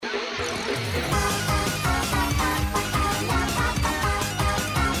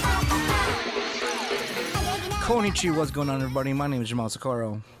Konnichiwa, what's going on, everybody? My name is Jamal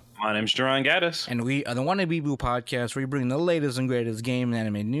Socorro. My name's Duran Gaddis. And we are the Wannabe Boo podcast, where we bring the latest and greatest game and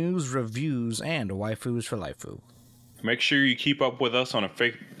anime news, reviews, and waifus for life. Make sure you keep up with us on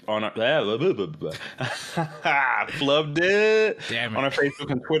flubbed it. Damn it. On our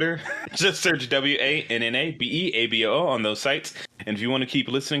Facebook and Twitter. Just search WANNABEABO on those sites. And if you want to keep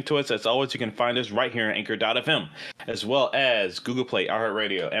listening to us, as always, you can find us right here on Anchor.fm, as well as Google Play,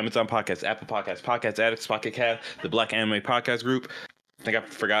 iHeartRadio, Amazon Podcasts, Apple Podcasts, Podcast Addicts, Pocket Cast, the Black Anime Podcast Group. I think I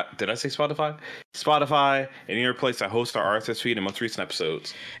forgot. Did I say Spotify? Spotify, any other place I host our RSS feed and most recent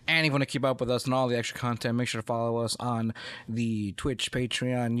episodes. And if you want to keep up with us and all the extra content, make sure to follow us on the Twitch,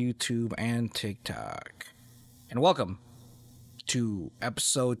 Patreon, YouTube, and TikTok. And welcome to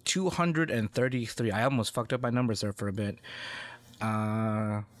episode 233. I almost fucked up my numbers there for a bit.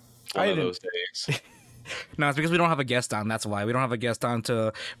 One of those days. No, it's because we don't have a guest on. That's why we don't have a guest on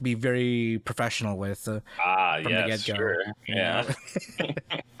to be very professional with. From yes, the get-go, sure. Yeah.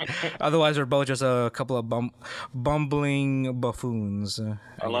 Otherwise, we're both just a couple of bumbling buffoons.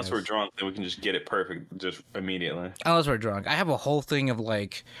 Unless we're drunk, then we can just get it perfect just immediately. Unless we're drunk. I have a whole thing of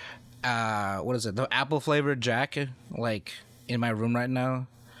what is it? The apple flavored Jack, in my room right now.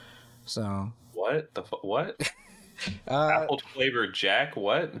 So. What? What? Apple flavored Jack?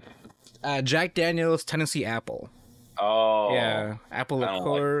 What? Jack Daniel's Tennessee Apple. Oh. Yeah. Apple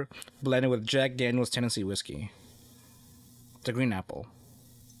liqueur blended with Jack Daniel's Tennessee whiskey. It's a green apple.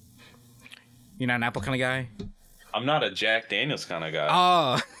 You're not an apple kind of guy? I'm not a Jack Daniels kind of guy.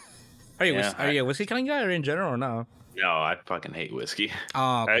 Oh. Are you a whiskey kind of guy or in general or no? No, I fucking hate whiskey.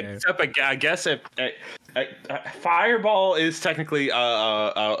 Oh, okay. Except I guess if Fireball is technically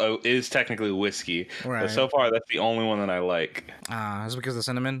whiskey. Right. But so far, that's the only one that I like. Is it because of the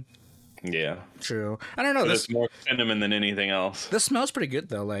cinnamon? Yeah. True. I don't know. It's more cinnamon than anything else. This smells pretty good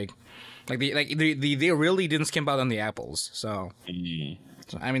though. They really didn't skimp out on the apples. So,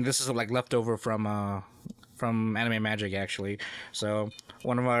 so I mean, this is leftover from Anime Magic actually. So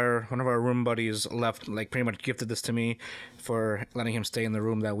one of our room buddies left, pretty much gifted this to me for letting him stay in the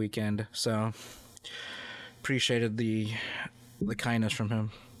room that weekend. So appreciated the kindness from him.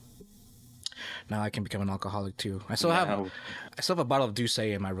 Now I can become an alcoholic too. I still have a bottle of Douce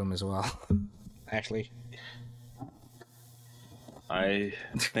in my room as well. Actually, I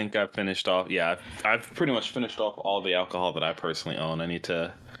think I've finished off. Yeah, I've pretty much finished off all the alcohol that I personally own. I need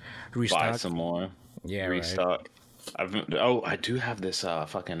to buy some more. Yeah, restock. Right. I do have this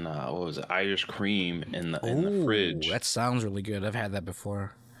fucking what was it? Irish cream in the fridge. That sounds really good. I've had that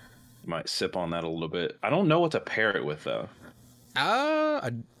before. Might sip on that a little bit. I don't know what to pair it with though.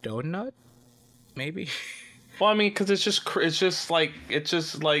 A donut, maybe. Well, I mean, because it's just like it's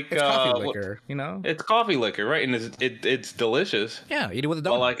coffee liquor, you know. It's coffee liquor, right? And it's delicious. Yeah, eat it with a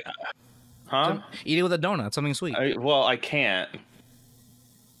donut. Well, eat it with a donut, something sweet. I can't.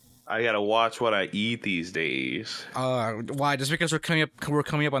 I gotta watch what I eat these days. Why? Just because we're coming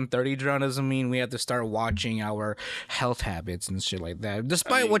up on 30, John, doesn't mean we have to start watching our health habits and shit like that.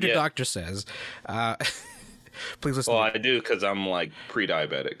 Despite what your doctor says. Please listen. Well, I do because I'm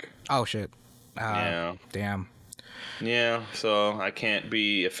pre-diabetic. Oh shit. Yeah. Damn. Yeah, so I can't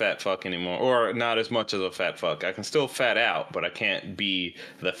be a fat fuck anymore, or not as much as a fat fuck. I can still fat out, but I can't be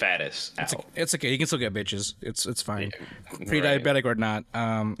the fattest out. It's okay. You can still get bitches. It's fine. Yeah, pre-diabetic or not.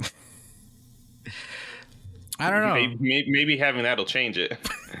 I don't know. Maybe having that'll change it.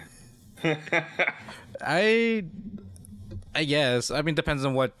 I guess. I mean, depends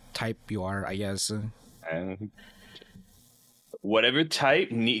on what type you are, I guess. Whatever type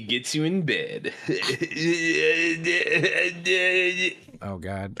gets you in bed. Oh,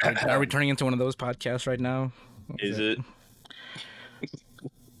 God. Are we turning into one of those podcasts right now? Is it?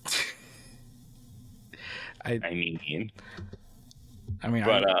 I mean,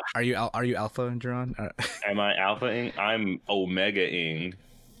 but, are you alpha, Jerron? Am I alpha-ing? I'm omega-ing.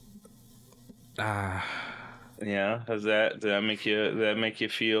 Yeah, does that make you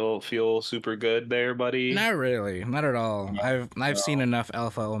feel super good there, buddy? Not really, not at all. I've seen enough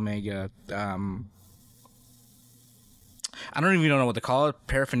alpha omega. I don't even know what to call it.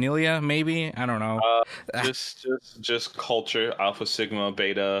 Paraphernalia, maybe. I don't know. Just culture. Alpha, sigma,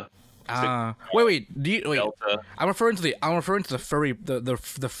 beta. Wait. Delta. I'm referring to the furry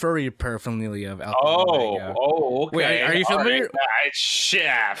the furry paraphernalia of alpha. Omega. Okay. Wait, are you familiar? Right,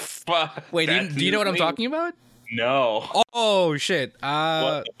 chef. Wait, do you know what I'm talking about? No. Oh shit.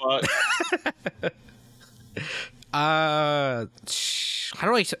 What the fuck? How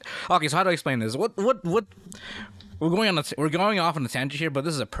do I? Okay, so how do I explain this? What? We're going off on a tangent here, but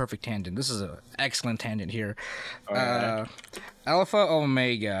this is a perfect tangent. This is an excellent tangent here. Alpha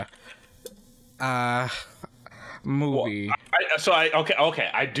Omega. movie. Okay.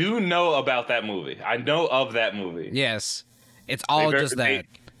 I do know about that movie. I know of that movie. Yes, it's all just that.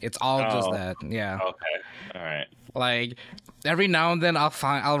 It's all just that. Yeah. Okay. All right. Like every now and then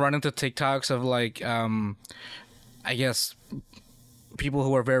I'll run into TikToks of like I guess people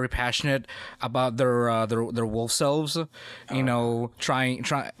who are very passionate about their wolf selves, you know,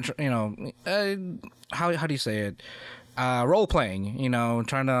 how do you say it? Role playing, you know,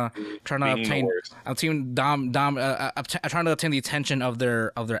 trying to obtain trying to obtain the attention of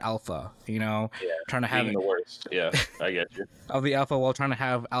their alpha, you know, trying to have the worst. Yeah, I get you. Of the alpha while trying to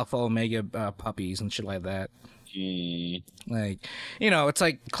have alpha omega puppies and shit like that. Like, you know, it's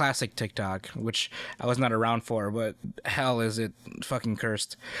like classic TikTok, which I was not around for, but hell is it fucking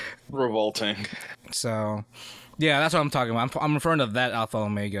cursed. Revolting. So, yeah, that's what I'm talking about. I'm referring to that alpha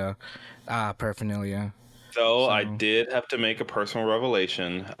omega paraphernalia. So I did have to make a personal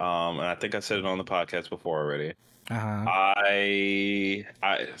revelation, and I think I said it on the podcast before already. Not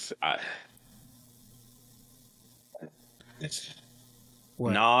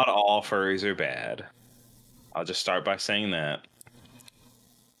all furries are bad. I'll just start by saying that.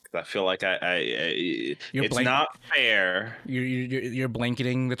 I feel like it's not fair. You're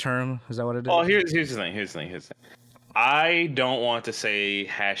blanketing the term. Is that what it is? Oh, here's the thing. I don't want to say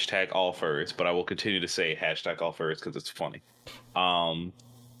hashtag all furries, but I will continue to say hashtag all furries because it's funny. I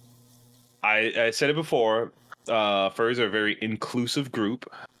said it before. Furries are a very inclusive group.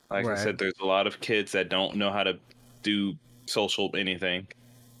 Like I said, there's a lot of kids that don't know how to do social anything.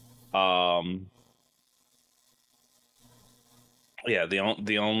 Yeah, the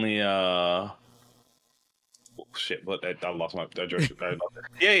only shit, but I lost my address.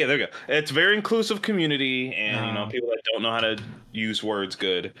 Yeah, there we go. It's a very inclusive community, and you know, people that don't know how to use words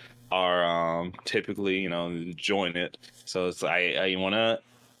good are typically, you know, join it. So it's I want to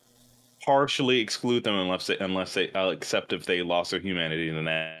partially exclude them unless they except if they lost their humanity, then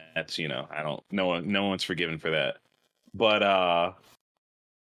that's, you know, no one's forgiven for that. But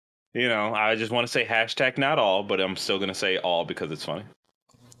you know, I just want to say hashtag not all, but I'm still gonna say all because it's funny.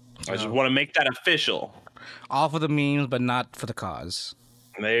 I just want to make that official. All for the memes, but not for the cause.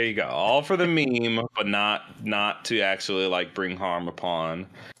 There you go. All for the meme, but not to actually like bring harm upon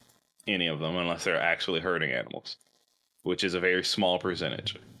any of them unless they're actually hurting animals, which is a very small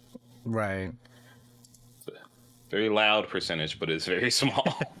percentage. Right. Very loud percentage, but it's very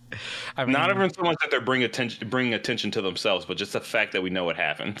small. I mean, not even so much that they're bringing attention to themselves, but just the fact that we know what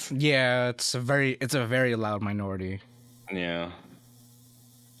happens. Yeah, it's a very loud minority. Yeah.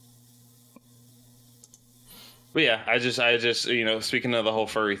 But yeah, I just you know, speaking of the whole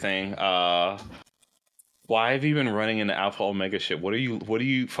furry thing, why have you been running into alpha omega shit? What are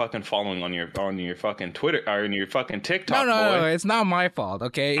you fucking following on your fucking Twitter or in your fucking TikTok? No, it's not my fault.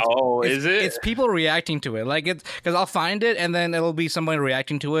 Okay. Is it? It's people reacting to it. Like it's because I'll find it and then it'll be somebody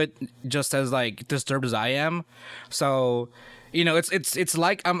reacting to it just as like disturbed as I am. So, you know, it's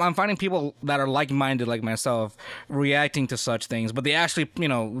like I'm finding people that are like-minded like myself reacting to such things, but they actually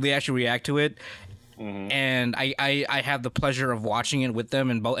react to it. Mm-hmm. And I have the pleasure of watching it with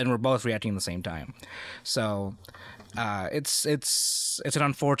them, and we're both reacting at the same time. So it's an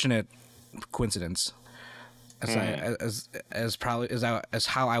unfortunate coincidence, as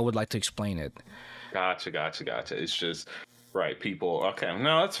how I would like to explain it. Gotcha. It's just right people. Okay,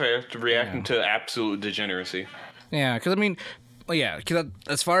 no, that's fair. Reacting to absolute degeneracy. Yeah, because I mean, because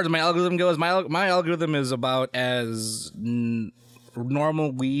as far as my algorithm goes, my algorithm is about as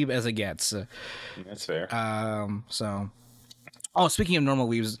normal weeb as it gets. That's fair. Speaking of normal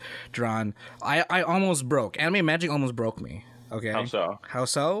weebs, Dron, I almost broke. Anime Magic almost broke me. Okay. How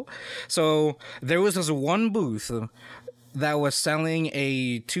so? So there was this one booth that was selling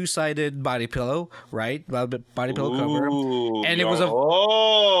a two-sided body pillow, right? Body pillow cover, and it was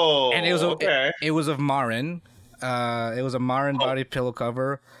it was of Marin. It was a Marin body pillow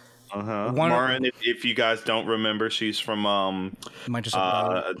cover. Marin, if you guys don't remember, she's from My Dress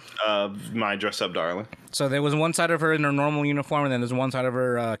Up Darling. My Dress Up Darling. So there was one side of her in her normal uniform, and then there's one side of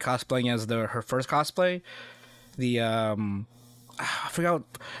her cosplaying as her first cosplay. The I forgot,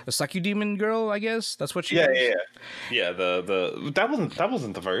 the Saku Demon girl, I guess that's what she. Yeah. That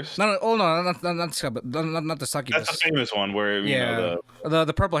wasn't the first. No, not the Saku. That's the famous one where you know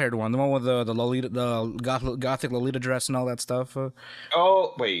the purple haired one, the one with the Lolita, the gothic Lolita dress and all that stuff.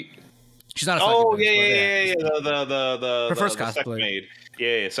 Oh wait. She's not a succubus. Yeah. The her first the cosplay. Sex maid.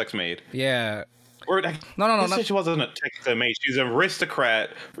 Yeah, Sex maid. Yeah. Or No. she wasn't a Texas mate. She's an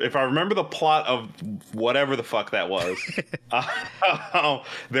aristocrat. If I remember the plot of whatever the fuck that was,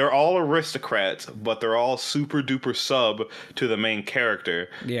 they're all aristocrats, but they're all super duper sub to the main character.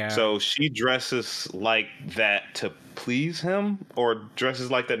 Yeah. So she dresses like that to please him, or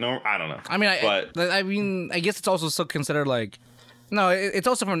dresses like that. No, I don't know. I mean, I guess it's also still considered like. No, it's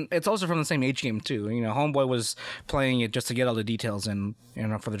also from the same age game too. You know, Homeboy was playing it just to get all the details in, you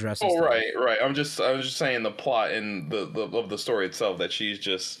know, for the dresses. Oh, right. I was just saying the plot and the of the story itself, that she's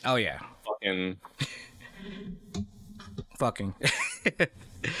just. Oh yeah. Fucking.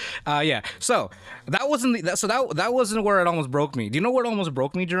 Yeah. So that wasn't that wasn't where it almost broke me. Do you know where it almost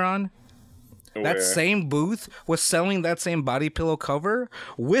broke me, Jerron? Where? That same booth was selling that same body pillow cover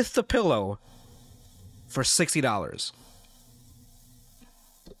with the pillow for $60.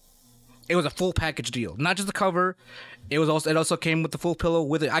 It was a full package deal, not just the cover. It also came with the full pillow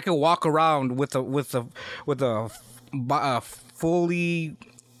with it. I could walk around with a fully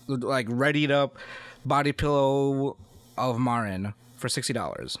like readied up body pillow of Marin for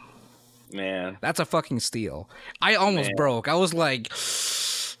 $60. Man, that's a fucking steal. I almost broke. I was like,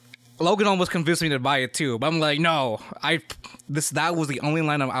 Logan almost convinced me to buy it too, but I'm like, no. That was the only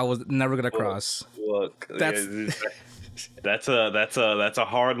line I was never gonna cross. Look, that's a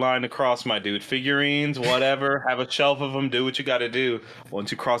hard line to cross, my dude. Figurines, whatever, have a shelf of them. Do what you got to do. Once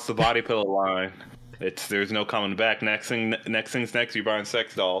you cross the body pillow line, there's no coming back. Next thing's next. You're buying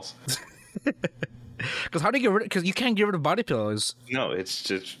sex dolls. Because how do you get rid? Because you can't get rid of body pillows. No, it's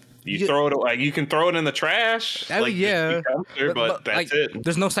just you throw it. Like you can throw it in the trash. Yeah, but that's it.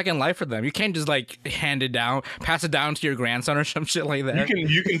 There's no second life for them. You can't just like hand it down, pass it down to your grandson or some shit like that.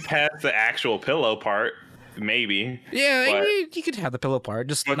 You can pass the actual pillow part. Maybe. Yeah, you could have the pillow part,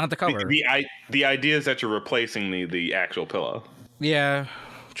 just not the cover. The idea is that you're replacing the actual pillow. Yeah,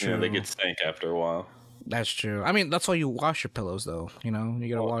 true. They get stank after a while. That's true. I mean, that's why you wash your pillows, though. You know, you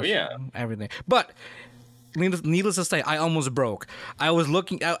gotta wash everything. But needless to say, I almost broke. I was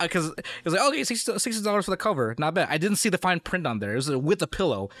looking because it was like, okay, $60 for the cover, not bad. I didn't see the fine print on there. It was with a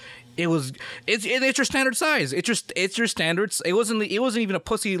pillow. It's your standard size. It's your standards. It wasn't even a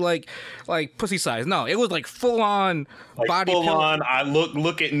pussy like pussy size. No, it was like full on body full pillow. On. I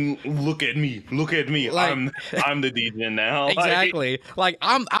look at me. Like, I'm the DJ now. Exactly. Like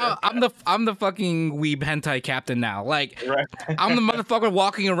I'm the fucking weeb hentai captain now. Like right. I'm the motherfucker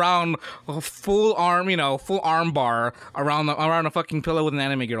walking around full arm bar around a fucking pillow with an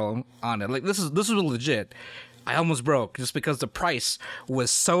anime girl on it. Like this was legit. I almost broke just because the price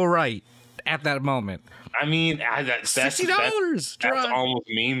was so right at that moment. I mean, that's $60. That's almost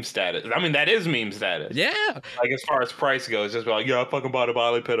meme status. I mean, that is meme status. Yeah. Like as far as price goes, just like, I fucking bought a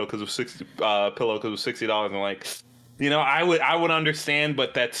body pillow because of $60. And like, you know, I would understand,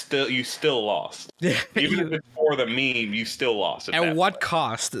 but you still lost. Yeah. Even if it's for the meme, you still lost. At what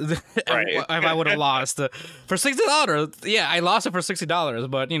cost? Right. If I would have lost for $60? Yeah, I lost it for $60,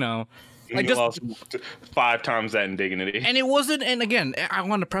 but you know. Like just lost 5 times that in dignity. And it wasn't. And again, I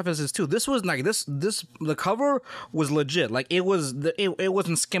want to preface this too. This was like this. The cover was legit. Like it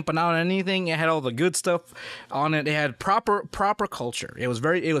wasn't skimping out on anything. It had all the good stuff on it. It had proper culture. It was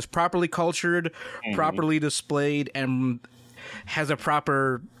properly cultured, properly displayed, and has a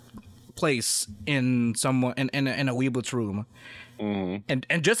proper place in a Weeblets room. And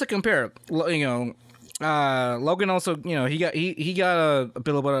just to compare, you know, Logan also, you know, he got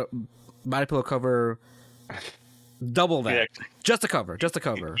a body pillow cover, double that. Yeah. Just a cover.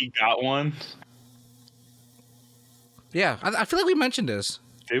 He got one. Yeah, I feel like we mentioned this.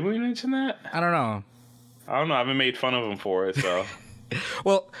 Did we mention that? I don't know. I haven't made fun of him for it, so.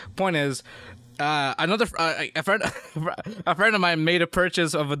 Well, point is, a friend of mine made a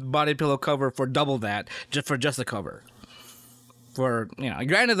purchase of a body pillow cover for double that, just the cover. For, you know,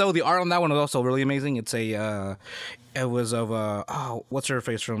 granted though, the art on that one was also really amazing. It's it was of what's her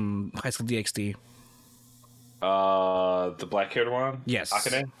face from High School DxD? The black-haired one. Yes.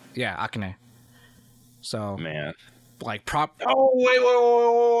 Akane. Yeah, Akane. So man, like prop. Oh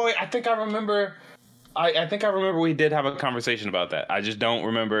wait! I think I remember. I think I remember we did have a conversation about that. I just don't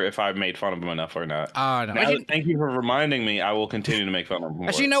remember if I made fun of him enough or not. No. Thank you for reminding me. I will continue to make fun of him.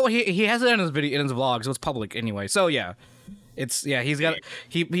 Actually, you know what? He has it in his vlog, so it's public anyway. So yeah. He's got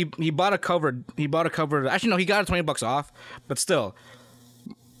he bought a cover. Actually, no, he got it $20 off, but still,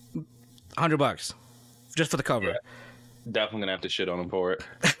 $100 just for the cover. Yeah, definitely gonna have to shit on him for it.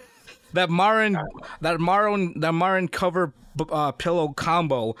 that Marin cover pillow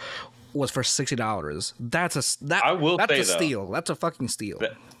combo was for $60. That's a steal. That's a fucking steal.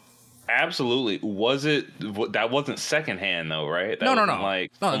 Absolutely. That wasn't secondhand though, right? That No, no, wasn't no.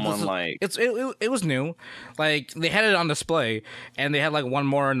 like No, someone like it was new. Like they had it on display, and they had like one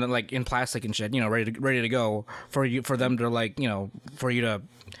more in like in plastic and shit, ready to go for them to like for you to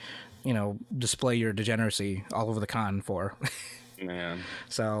display your degeneracy all over the con for. man.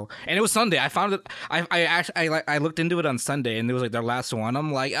 So, and it was Sunday. I found it. I looked into it on Sunday, and it was like their last one.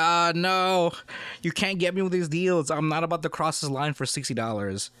 I'm like, no, you can't get me with these deals. I'm not about to cross this line for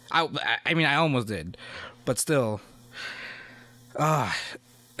 $60. I mean, I almost did, but still,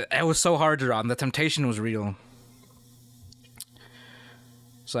 it was so hard to run. The temptation was real.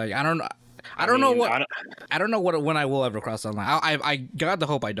 It's like I don't know when I will ever cross that line. I got the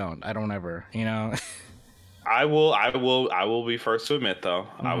hope I don't. I don't ever. I will be first to admit though.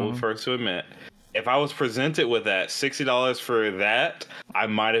 I will be first to admit. If I was presented with that $60 for that, I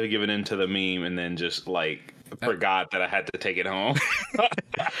might have given into the meme and then just like forgot that I had to take it home.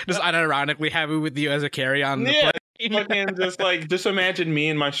 Just unironically happy with you as a carry-on. Yeah, fucking just imagine me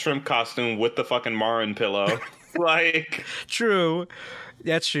in my shrimp costume with the fucking Marin pillow. Like true,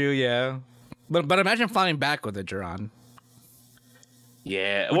 that's true. Yeah, but imagine flying back with it, Jerron.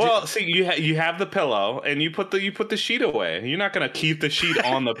 Yeah. Well, see, you have the pillow, and you put the sheet away. You're not gonna keep the sheet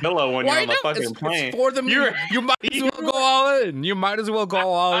on the pillow when you're on the fucking plane. It's for the meme. You might as well go all in. You might as well go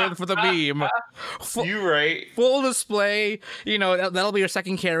all in for the meme. You right. Full display. That'll be your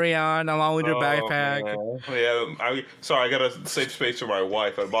second carry-on along with your backpack. Man. Yeah. I gotta save space for my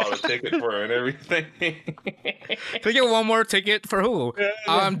wife. I bought a ticket for her and everything. Can I get one more ticket for who?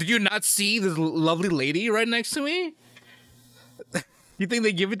 Did you not see this lovely lady right next to me? You think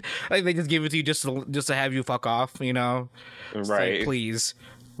they give it? Like they just give it to you just to have you fuck off? Right? Like, please,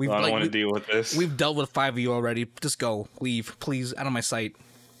 I don't want to deal with this. We've dealt with 5 of you already. Just go, leave, please, out of my sight.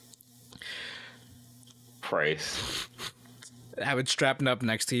 Christ. Have it strapped up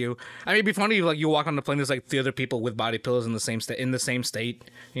next to you. I mean, it'd be funny if like you walk on the plane. There's like the other people with body pillows in the same state.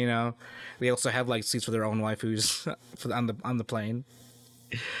 They also have like seats for their own waifus on the plane.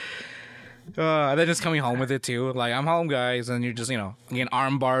 And then just coming home with it too. Like, I'm home, guys, and you're just getting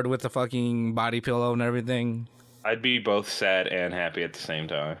armbarred with the fucking body pillow and everything. I'd be both sad and happy at the same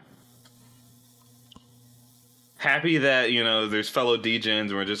time. Happy that there's fellow degens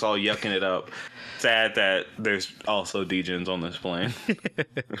and we're just all yucking it up. Sad that there's also degens on this plane.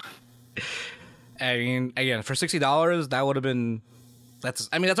 I mean, again, for $60, that would have been. That's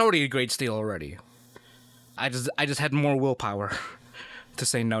already a great steal already. I just had more willpower to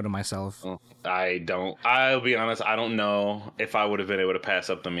say no to myself. I'll be honest, I don't know if I would have been able to pass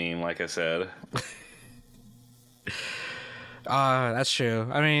up the meme, like I said. That's true.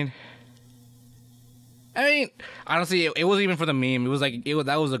 I mean, honestly, it wasn't even for the meme. It was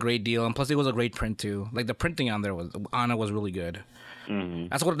that was a great deal, and plus it was a great print too. Like the printing on it was really good. Mm-hmm.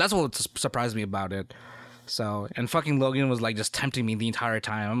 That's what surprised me about it. So, and fucking Logan was like just tempting me the entire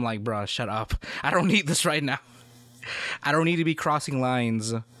time. I'm like, bro, shut up. I don't need this right now. I don't need to be crossing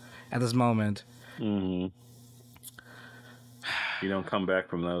lines at this moment. Mm-hmm. You don't come back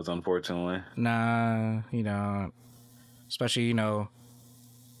from those, unfortunately. Nah, especially you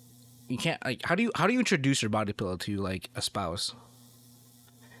can't like how do you introduce your body pillow to like a spouse?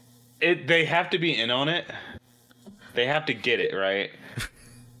 They have to be in on it. They have to get it right.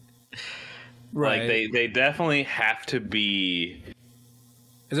 Right. Like they definitely have to be.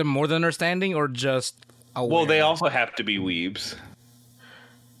 Is it more than understanding or just? Well, they also have to be weebs.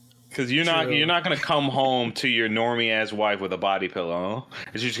 Because you're not gonna come home to your normie ass wife with a body pillow.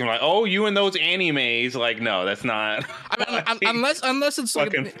 It's just gonna be like, oh, you and those animes. Like, no, that's not. I mean, unless it's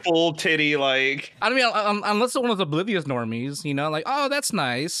fucking like full titty. Like, I mean, unless it's one of those oblivious normies, like, oh, that's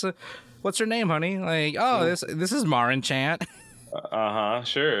nice. What's her name, honey? Like, oh, this is Marin Chant.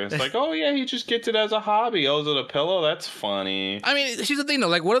 Sure. It's like, oh yeah, he just gets it as a hobby. Oh, is it a pillow? That's funny. I mean, here's the thing though.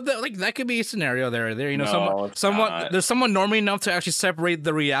 Like, what if that could be a scenario there? No, someone there's someone normally enough to actually separate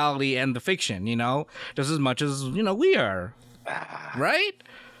the reality and the fiction. Just as much as we are, right?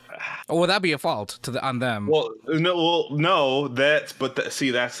 Or would that be a fault on them? Well, no. That's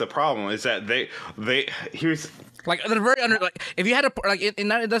the problem is that they here's. Like they're very if you had it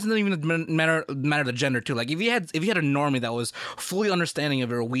doesn't even matter the gender too. Like if you had a normie that was fully understanding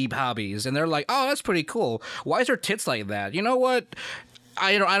of her weeb hobbies, and they're like, oh, that's pretty cool. Why is her tits like that? You know what?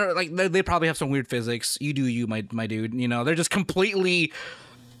 I don't like. They probably have some weird physics. You do you, my dude. They're just completely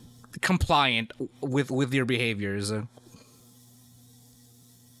compliant with your behaviors.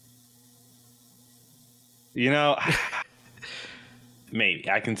 Maybe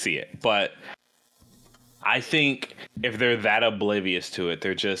I can see it, but. I think if they're that oblivious to it,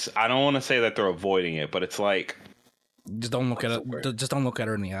 they're just, I don't want to say that they're avoiding it, but it's like, Just don't look at it. Just don't look at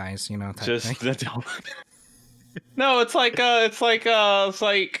her in the eyes, you know. Type thing. Don't. No, it's like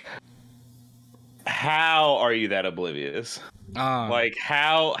how are you that oblivious? Like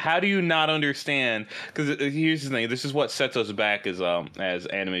how do you not understand? Because here's the thing, this is what sets us back as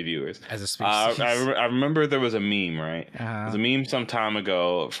anime viewers, as a species. I remember there was a meme, right? There's a meme some time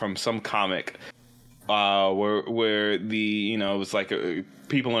ago from some comic where the it was like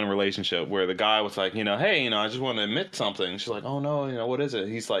people in a relationship where the guy was like, hey, I just want to admit something. She's like, oh no, what is it?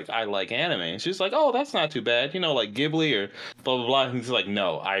 He's like, I like anime. And she's like, oh, that's not too bad, like Ghibli or blah blah blah. And he's like,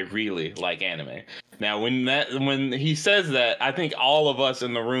 no, I really like anime. Now when he says that, I think all of us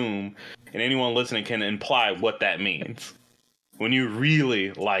in the room and anyone listening can imply what that means. When you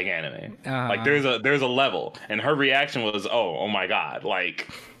really like anime, like there's a level, and her reaction was, oh my god, like.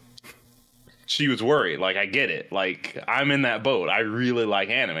 She was worried. Like, I get it. Like, I'm in that boat. I really like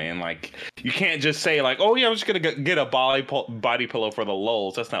anime, and like, you can't just say like, "Oh yeah, I'm just gonna get a body pillow for the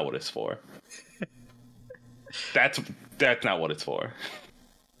lulz." That's not what it's for. That's not what it's for.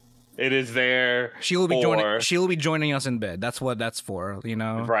 It is there. She'll be joining us in bed. That's what that's for.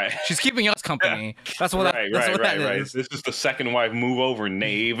 Right. She's keeping us company. That's what. Right. That is. This is the second wife. Move over,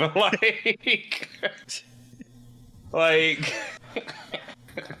 knave. like.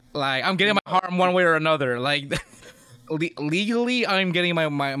 Like, I'm getting my harem one way or another. Like, legally, I'm getting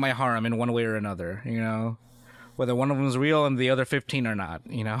my harem in one way or another. Whether one of them is real and the other 15 are not.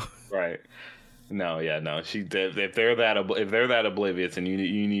 Right. No. Yeah. No. If they're that oblivious, and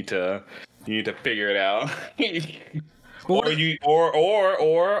you need to figure it out. Or you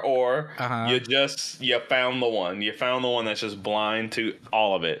found the one. You found the one that's just blind to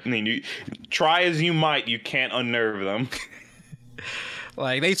all of it. I mean, you try as you might, you can't unnerve them.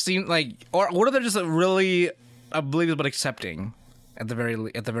 Like, they seem like, or what are they just really oblivious but accepting at the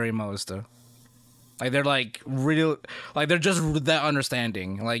very most? Like, they're like real, like they're just that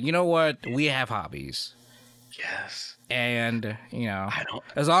understanding. Like, you know what? We have hobbies. Yes. And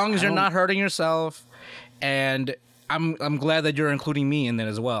as long as you're not hurting yourself, and I'm glad that you're including me in that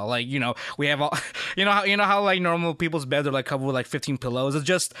as well. Like, we have all, how like normal people's beds are like covered with like 15 pillows. It's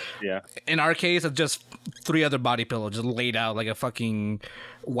just, in our case, it's just 3 other body pillows just laid out like a fucking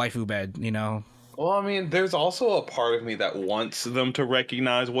waifu bed, Well, I mean, there's also a part of me that wants them to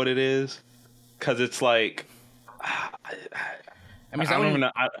recognize what it is, because it's like, I don't even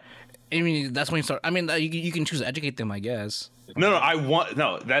know. I mean, that's when you start. I mean, you can choose to educate them, I guess.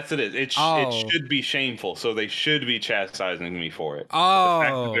 No, that's it. It should be shameful, so they should be chastising me for it. Oh. The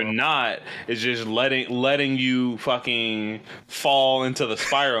fact that they're not is just letting you fucking fall into the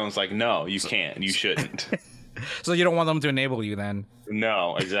spiral. And it's like, no, you can't. You shouldn't. So you don't want them to enable you then?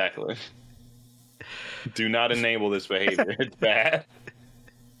 No, exactly. Do not enable this behavior. It's bad.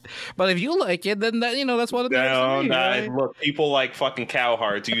 But if you like it, then that's what it is. No, right? Look, people like fucking cow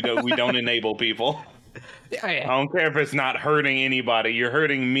hearts. We don't enable people. Yeah. I don't care if it's not hurting anybody. You're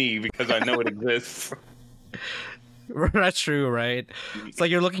hurting me because I know it exists. That's true, right? It's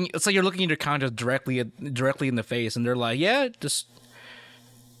like you're looking at your counter directly in the face, and they're like, "Yeah, just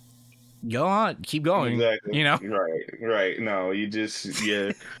go on, keep going." Exactly. Right. No, you just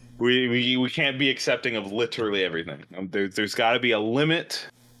We can't be accepting of literally everything. There's got to be a limit.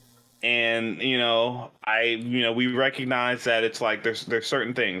 And we recognize that it's like there's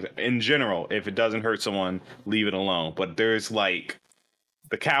certain things in general. If it doesn't hurt someone, leave it alone. But there's like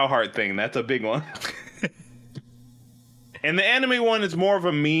the cow heart thing. That's a big one. And the anime one is more of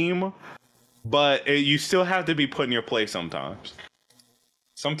a meme, but you still have to be put in your place sometimes.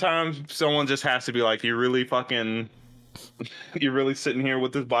 Sometimes someone just has to be like, you're really sitting here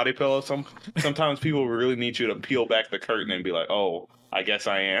with this body pillow. Sometimes people really need you to peel back the curtain and be like, oh, I guess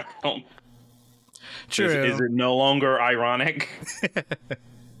I am. True. Is it no longer ironic?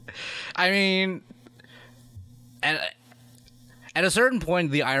 I mean, at a certain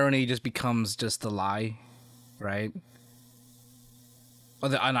point, the irony just becomes just the lie, right? Or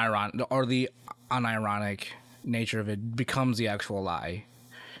the unironic nature of it becomes the actual lie,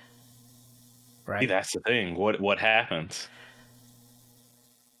 right? See, that's the thing. What happens?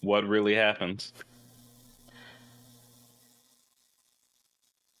 What really happens?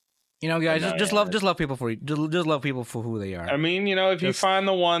 Guys, just love people for just love people for who they are. I mean, if you find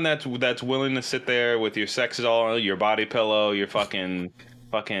the one that's willing to sit there with your sex doll, your body pillow, your fucking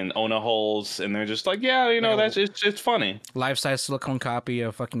Ona holes, and they're just like, that's it's funny. Life-size silicone copy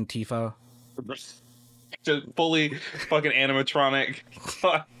of fucking Tifa. Just fully fucking animatronic.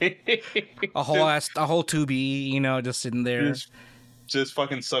 a whole 2B, just sitting there. just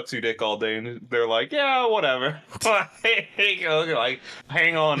fucking sucks your dick all day, and they're like, yeah, whatever. Like,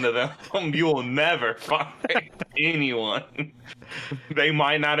 hang on to them. You will never find anyone. They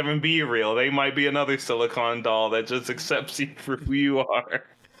might not even be real. They might be another silicone doll that just accepts you for who you are.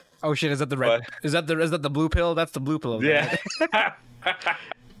 Oh shit! Is that the red? Is that the blue pill? That's the blue pill. Yeah.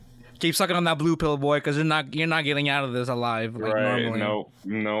 Keep sucking on that blue pill, boy, because you're not getting out of this alive like Right? normally.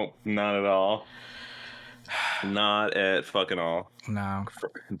 Nope, not at all. Not at fucking all. No.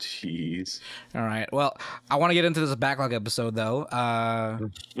 Jeez. All right. Well, I want to get into this backlog episode though,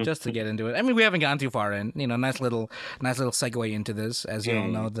 just to get into it. I mean, we haven't gone too far in. You know, nice little segue into this. As you all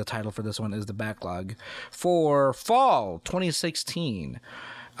know, the title for this one is the backlog for fall 2016.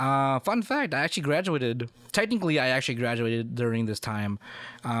 Fun fact: I actually graduated. Technically, I actually graduated during this time,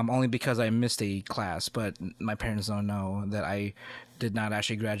 only because I missed a class. But my parents don't know that I did not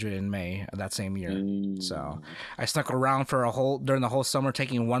actually graduate in May of that same year. So I stuck around for during the whole summer,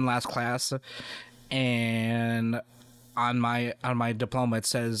 taking one last class, and on my diploma it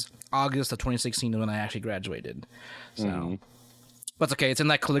says August of 2016 is when I actually graduated. So, but it's okay. It's in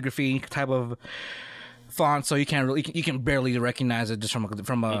that calligraphy type of font, so you can barely recognize it just from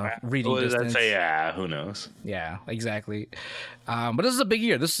a reading What does distance. that say? Yeah, who knows? Yeah, exactly. But this is a big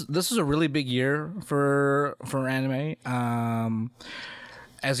year. This is a really big year for anime.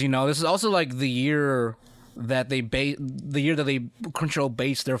 As you know, this is also like the year that Crunchyroll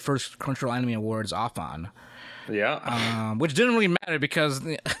based their first Crunchyroll Anime Awards off on. Yeah. Which didn't really matter because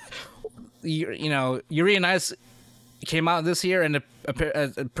Yuri on Ice came out this year and it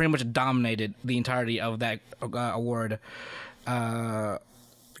pretty much dominated the entirety of that award,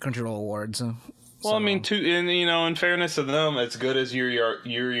 Crunchyroll Awards. Well, I mean, in fairness to them, as good as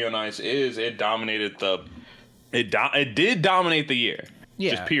Yuri on Ice is, it dominated it did dominate the year.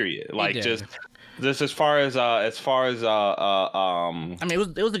 Yeah, just period. Like did. just as far as I mean, it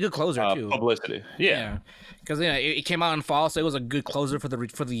was a good closer too. Publicity. Yeah. Because it came out in fall, so it was a good closer for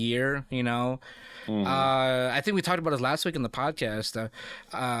the year. You know. I think we talked about this last week in the podcast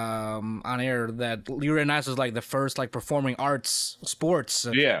on air that Yuri on Ice was like the first like performing arts sports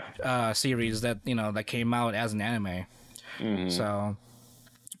series that that came out as an anime. So,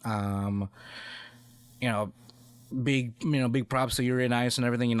 big props to Yuri on Ice and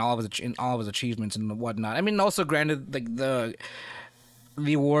everything and all of his achievements and whatnot. I mean, also granted, like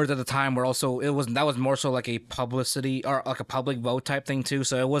the awards at the time were also that was more so like a publicity or like a public vote type thing too,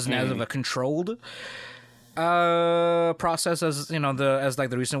 so it wasn't as of a controlled process as as like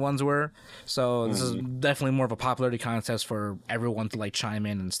the recent ones were. So this is definitely more of a popularity contest for everyone to like chime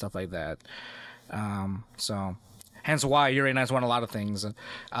in and stuff like that. So hence why Yuri on Ice won a lot of things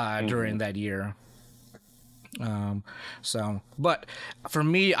during that year. But for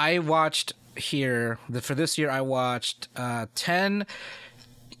me, I watched for this year I watched 10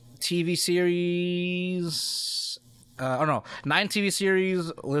 TV series. 9 TV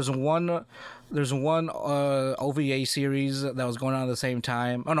series. There's one OVA series that was going on at the same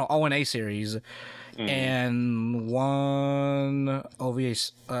time. ONA series, and one OVA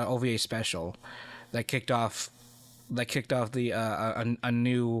special that kicked off the a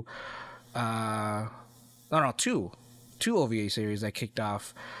new two OVA series that kicked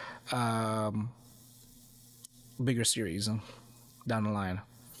off bigger series down the line.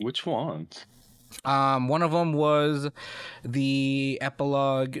 Which ones? One of them was the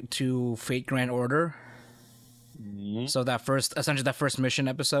epilogue to Fate Grand Order. So that first mission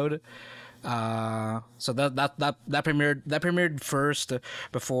episode. So that premiered first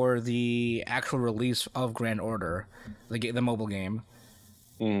before the actual release of Grand Order, the mobile game.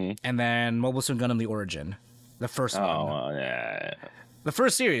 And then Mobile Suit Gundam: The Origin, the first one. Oh, yeah. The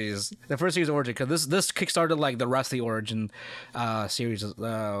first series Origin, because this kickstarted like the rest of the Origin series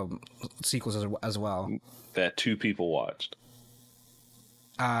sequels as well. That 2 people watched.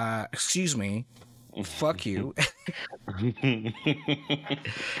 Excuse me. Fuck you. And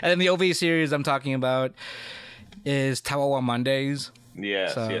then the OVA series I'm talking about is Tawawa Mondays.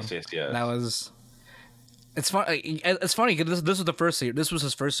 Yes. That was. It's funny because this was the first series. This was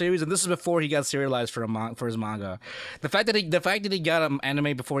his first series, and this is before he got serialized for his manga. The fact that he got an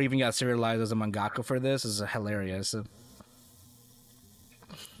anime before he even got serialized as a mangaka for this is hilarious.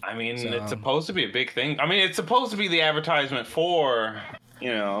 I mean, it's supposed to be a big thing. I mean, it's supposed to be the advertisement for He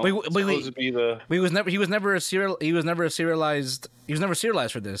was never serialized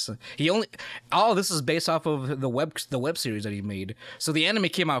for this. All this is based off of the web series that he made. So the anime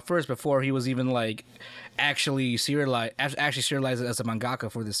came out first before he was even like actually serialized as a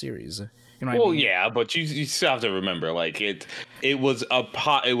mangaka for the series. You know what I mean? Yeah, but you still have to remember, like it was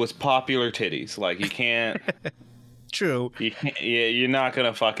popular titties. Like you can't. True. Yeah, you're not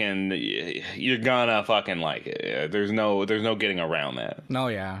gonna fucking. You're gonna fucking like it. There's no getting around that. No,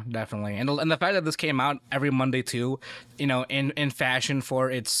 yeah, definitely. And the fact that this came out every Monday too, in fashion for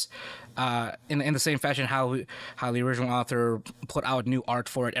its in the same fashion how the original author put out new art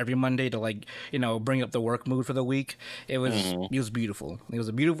for it every Monday to bring up the work mood for the week. It was beautiful. It was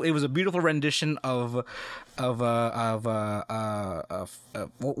a beautiful rendition of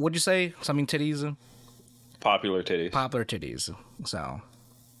what'd you say? Something titties? Popular titties. Popular titties. So,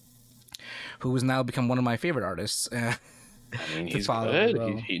 who has now become one of my favorite artists. I mean, he's follow, good.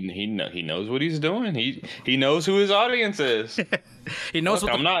 so. He knows what he's doing. He knows who his audience is. He knows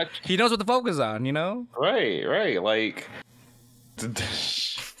Look, he knows what to focus on. Right. Like,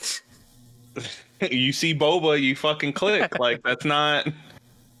 you see Boba, you fucking click. Like, that's not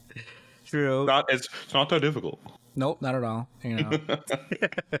True. it's not that difficult. Nope, not at all.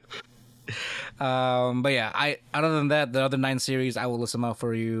 But yeah, other than that, the other 9 series, I will list them out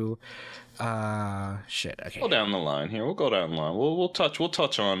for you. Shit. Okay. Go down the line here. We'll go down the line. We'll touch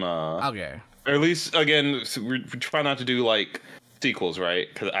on. Okay. Or at least again, we try not to do like sequels, right?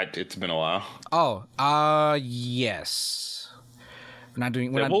 Because it's been a while. Oh. Yes. We're not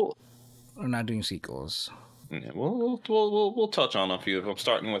doing sequels. Yeah, we'll touch on a few of them.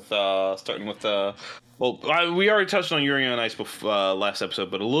 Starting with we already touched on Yuri on Ice before, last episode,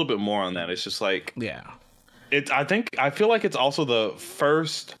 but a little bit more on that. It's just like I feel like it's also the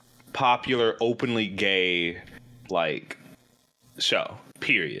first popular openly gay like show.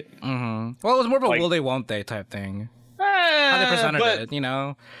 Period. Mm-hmm. Well, it was more of a will they, won't they type thing. How they presented it,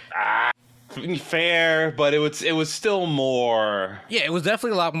 Fair, but it was still more. Yeah, it was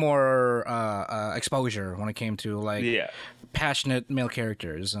definitely a lot more exposure when it came to passionate male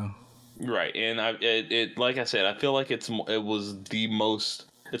characters. Right, and it like I said, I feel like it was the most.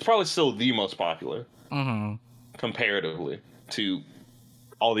 It's probably still the most popular, comparatively to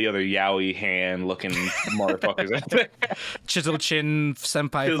all the other yaoi hand looking motherfuckers out there. Chisel chin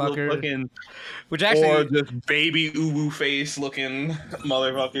senpai fucker. Looking, which actually, or just baby uwu face looking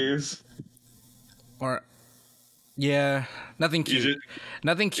motherfuckers. Or nothing cute.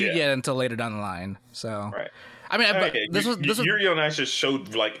 Nothing cute yet until later down the line. So right. I mean, this was Yuri on Ice just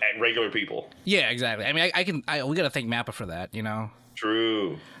showed like regular people. Yeah, exactly. I mean, we gotta thank Mappa for that,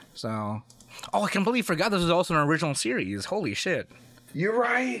 True. So, I completely forgot this was also an original series. Holy shit. You're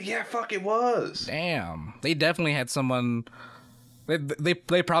right. Yeah, fuck, it was. Damn, they definitely had someone.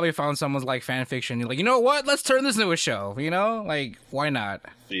 They probably found someone's like fan fiction. You're like, you know what? Let's turn this into a show. Like why not?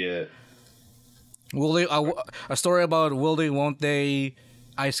 Yeah. Will they? A story about will they, won't they?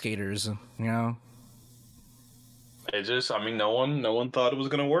 Ice skaters. It just, I mean, no one thought it was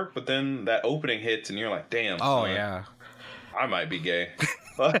gonna work, but then that opening hits, and you're like, damn. Oh son, yeah. I might be gay.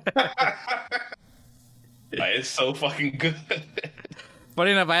 It's so fucking good.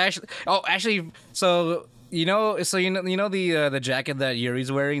 Funny enough, so the jacket that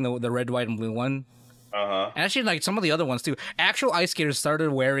Yuri's wearing, the red, white, and blue one. And actually, like some of the other ones too. Actual ice skaters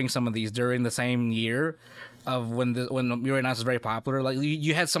started wearing some of these during the same year of when Yuri on Ice was very popular. Like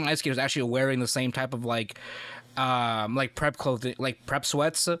you had some ice skaters actually wearing the same type of like prep clothing, like prep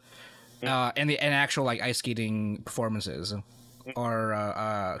sweats, and actual like ice skating performances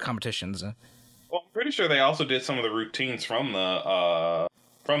or competitions. Well, I'm pretty sure they also did some of the routines from the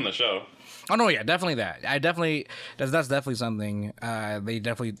show. Oh no, yeah, definitely that. That's definitely something they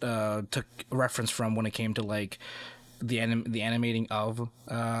definitely took reference from when it came to like the animating of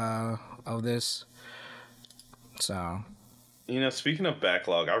this. So, speaking of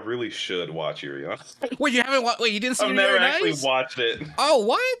backlog, I really should watch Yuri on Ice. Wait, you haven't? Wait, you didn't see? I've never actually watched it. Oh,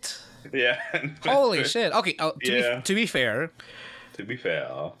 what? Yeah. Holy shit. Okay. To be fair.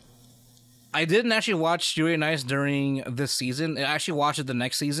 I didn't actually watch Yuri on Ice during this season. I actually watched it the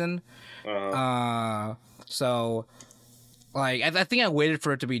next season. So, like, I think I waited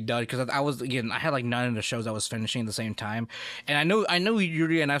for it to be done because I had like 9 of the shows I was finishing at the same time, and I know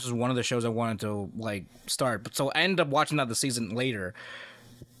Yuri on Ice was one of the shows I wanted to like start, but so I ended up watching that the season later.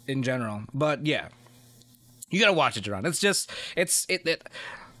 In general, but yeah, you gotta watch it, Jerron. It's just that's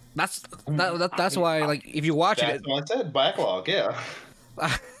why like if you watch That's what I said, backlog. Yeah.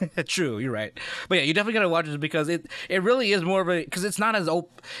 True, you're right, but yeah, you definitely gotta watch it because it really is more of a because it's not as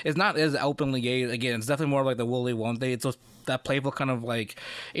openly gay. Again, it's definitely more of like the will they, won't they. It's that playful kind of like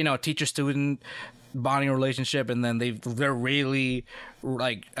teacher student bonding relationship, and then they're really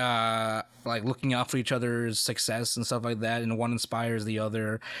like looking out for each other's success and stuff like that, and one inspires the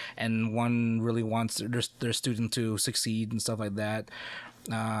other, and one really wants their student to succeed and stuff like that.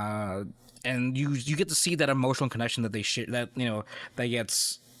 And you get to see that emotional connection that they share, that that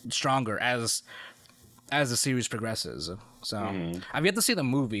gets stronger as as the series progresses. So I've yet to see the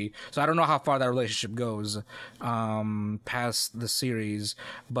movie, so I don't know how far that relationship goes past the series.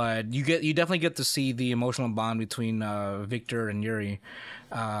 But you definitely get to see the emotional bond between Victor and Yuri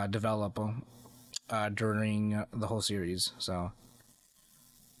develop during the whole series. So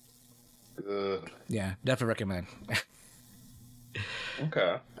yeah, definitely recommend.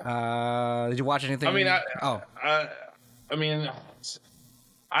 Okay. Did you watch anything? I mean, I mean,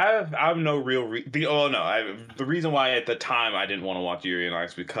 I have no real the reason why at the time I didn't want to watch Yuri on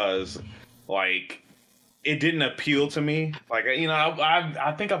Ice because like it didn't appeal to me. Like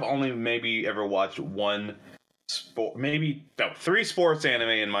I think I've only maybe ever watched one sport, three sports anime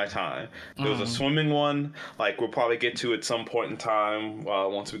in my time. There was a swimming one, like we'll probably get to at some point in time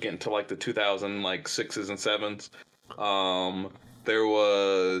once we get into like the 2000 like 6s and 7s. There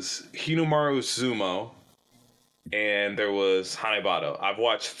was Hinomaru Zumo, and there was Hanebado. I've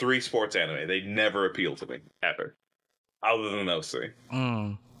watched 3 sports anime. They never appealed to me, ever. Other than those 3.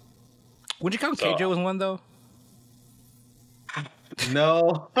 Would you count Keijo as one, though?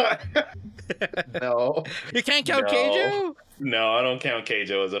 No. No. You can't count Keijo? No, I don't count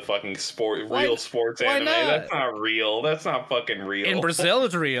Keijo as a fucking real sports anime. Not? That's not real. That's not fucking real. In Brazil,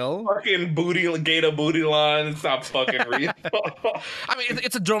 it's real. Fucking Gator booty line. It's not fucking real. I mean,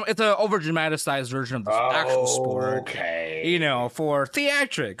 it's a over dramatized version of the actual sport. Okay. You know, for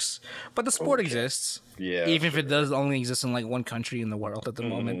theatrics, but the sport exists. Yeah. Even if it does only exist in like one country in the world at the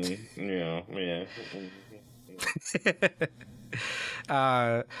moment. Yeah.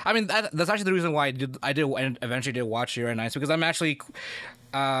 I mean, that's actually the reason why I did and eventually did watch Yuri on Ice, because I'm actually,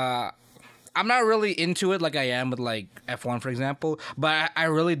 I'm not really into it like I am with like F1, for example, but I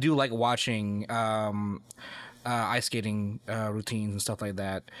really do like watching ice skating routines and stuff like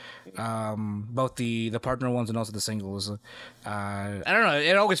that. Both the partner ones and also the singles. I don't know,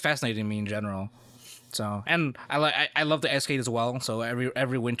 it always fascinated me in general. So, and I love to ice skate as well. So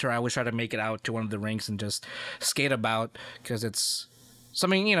every winter I always try to make it out to one of the rinks and just skate about, because it's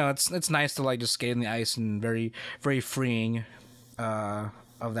something, you know, it's nice to like just skate in the ice and very, very freeing of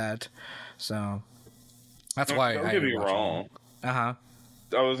that. So that's why. Don't get me wrong. I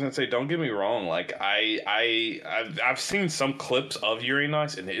was gonna say, don't get me wrong. Like I've seen some clips of Yuri on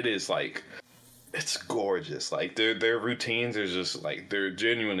Ice, and it is like, it's gorgeous. Like their routines are just like, they're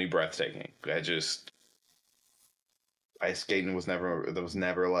genuinely breathtaking. Ice skating was never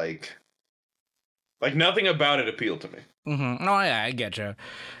like nothing about it appealed to me. Mm-hmm. No, yeah, I get you.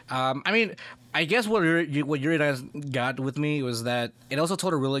 I mean, I guess what Yuri and I got with me was that it also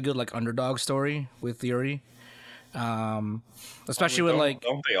told a really good like underdog story with Yuri. Especially with like,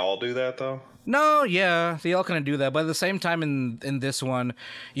 don't they all do that though? No, yeah, they all kind of do that, but at the same time, in this one,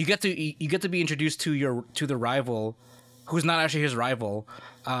 you get to be introduced to the rival, who's not actually his rival.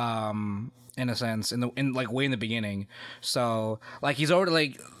 In a sense, in like way in the beginning. So like he's already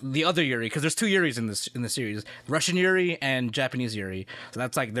like the other Yuri, because there's 2 Yuris in the series, Russian Yuri and Japanese Yuri. So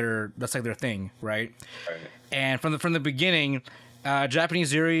that's like their thing, right? And from the beginning,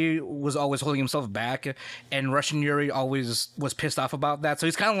 Japanese Yuri was always holding himself back, and Russian Yuri always was pissed off about that. So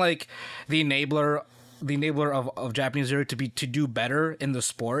he's kind of like the enabler of Japanese Yuri to do better in the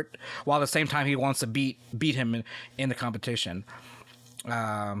sport, while at the same time he wants to beat him in the competition.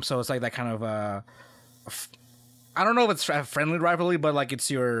 So it's like that kind of I don't know if it's a friendly rivalry, but like it's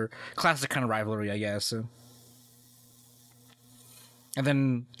your classic kind of rivalry, I guess. And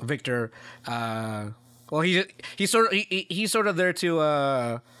then Victor, well, he's sort of there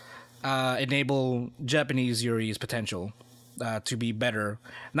to enable Japanese Yuri's potential to be better,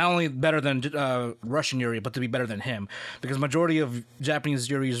 not only better than Russian Yuri, but to be better than him, because majority of Japanese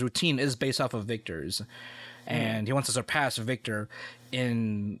Yuri's routine is based off of Victor's. And he wants to surpass Victor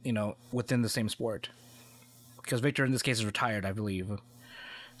within the same sport, because Victor in this case is retired, I believe.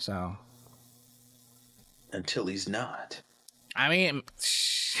 So until he's not. I mean,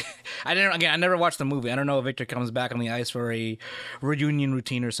 I never watched the movie. I don't know if Victor comes back on the ice for a reunion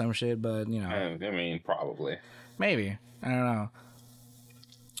routine or some shit, but you know. I mean, probably. Maybe. I don't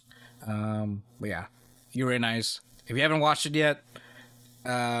know. But yeah, Yuri on Ice. If you haven't watched it yet,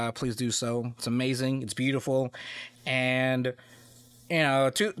 please do so. It's amazing. It's beautiful, and you know,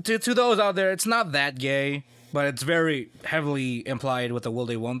 to those out there, it's not that gay, but it's very heavily implied with the will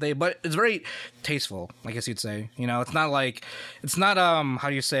they won't they. But it's very tasteful, I guess you'd say. You know, it's not how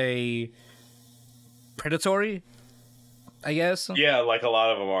do you say, predatory, I guess. Yeah, like a lot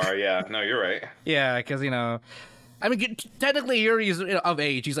of them are. Yeah, no, you're right. Yeah, because you know, I mean, technically Yuri is of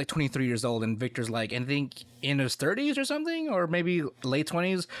age. He's like 23 years old, and Victor's like, I think, in his 30s or something, or maybe late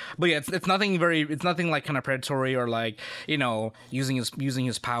 20s. But yeah, it's nothing it's nothing like kind of predatory or like, you know, using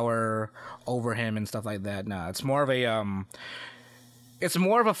his power over him and stuff like that. No, it's more of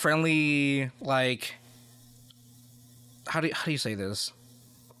a friendly, like, how do you say this?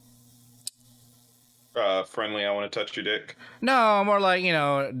 Friendly, I want to touch your dick. No, more like, you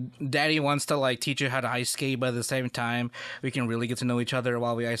know, daddy wants to like teach you how to ice skate, but at the same time, we can really get to know each other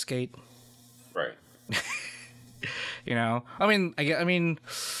while we ice skate. Right. You know, I mean,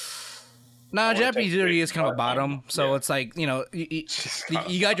 nah, Japanese Yuri is kind of a bottom, so it's like, you know,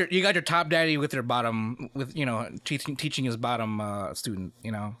 you got your top daddy with your bottom, with, you know, teaching his bottom student,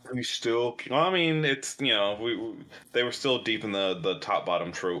 you know. We still, well, I mean, it's, you know, they were still deep in the top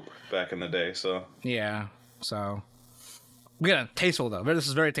bottom trope back in the day, so Yeah, so yeah, tasteful though. This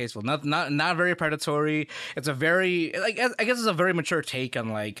is very tasteful. Not very predatory. It's a very, like, I guess it's a very mature take on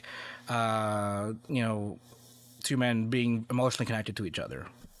like, you know, two men being emotionally connected to each other.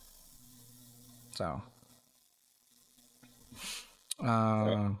 So,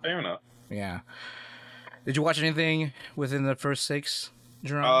 fair enough. yeah. Did you watch anything within the first 6,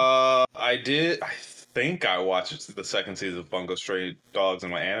 Jerome? I did. I think I watched the second season of Bungo Stray Dogs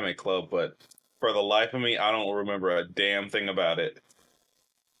in my anime club, but for the life of me, I don't remember a damn thing about it.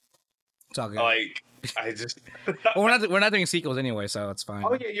 It's all good. Like, I just. Well, we're not doing sequels anyway, so it's fine.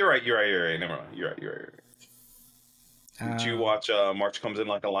 Oh yeah, you're right. Never mind. You're right. Did you watch March Comes In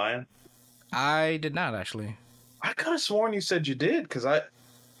Like a Lion? I did not actually. I could have sworn you said you did, because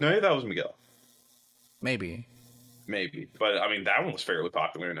maybe that was Miguel. Maybe. But I mean, that one was fairly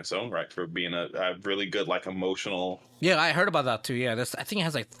popular in its own right for being a really good, like, emotional. Yeah, I heard about that too. Yeah, I think it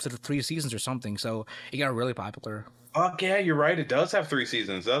has like 3 seasons or something, so it got really popular. Oh yeah, you're right. It does have 3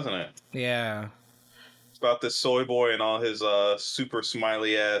 seasons, doesn't it? Yeah. It's about this soy boy and all his super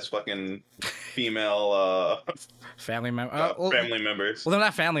smiley ass fucking female Family members. family members. Well, they're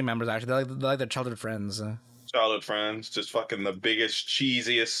not family members actually. They're like their childhood friends. Childhood friends, just fucking the biggest,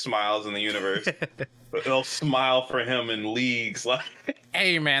 cheesiest smiles in the universe. But they'll smile for him in leagues. Like,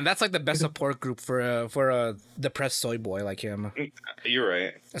 hey man, that's like the best support group for a depressed soy boy like him. you're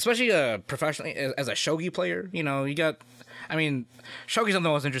right. Especially professionally as a shogi player. You know, you got. I mean, shogi's not the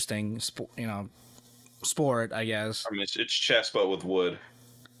most interesting, sport, I guess. I mean, it's chess but with wood.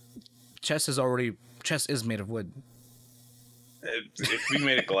 Chess is made of wood. If we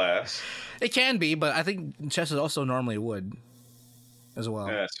made it glass, it can be, but I think chess is also normally wood, as well.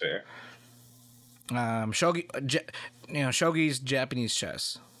 yeah, that's fair. Shogi's Japanese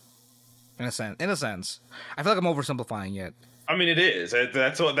chess. In a sense, I feel like I'm oversimplifying it. I mean, it is.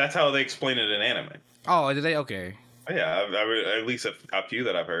 That's how they explain it in anime. Oh, did they? Okay. Yeah, at least a few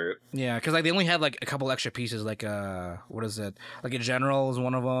that I've heard. Yeah, because like they only have like a couple extra pieces. Like what is it? Like a general is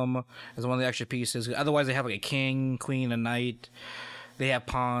one of them. Is one of the extra pieces. Otherwise, they have like a king, queen, a knight. They have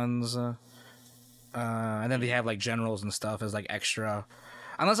pawns, and then they have like generals and stuff as like extra,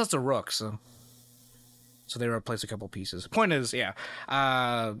 unless that's a rook. So they replace a couple pieces. Point is, yeah,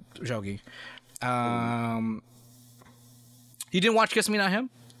 Shogi. You didn't watch Kiss Me Not Him,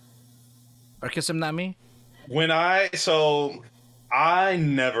 or Kiss Him Not Me? I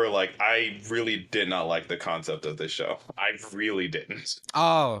really did not like the concept of this show. I really didn't.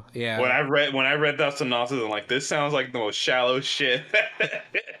 Oh, yeah. When I read that synopsis, I'm like, this sounds like the most shallow shit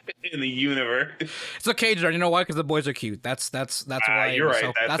in the universe. It's okay, Jordan. You know why? Because the boys are cute. That's why. You're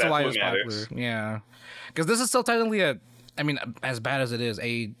right. That's why it was matters. popular. Yeah. Because this is still technically I mean, as bad as it is,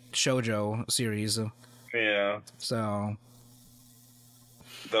 a shoujo series. Yeah. So.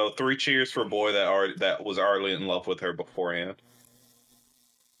 Though 3 cheers for a boy that was already in love with her beforehand.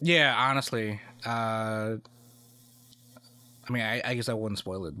 Yeah, honestly. I mean, I guess I wouldn't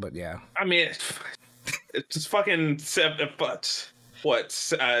spoil it, but yeah. I mean, it's just fucking 8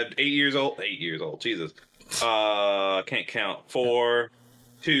 years old? 8 years old, Jesus. Can't count. 4,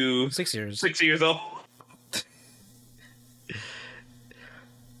 2... 6 years. 6 years old.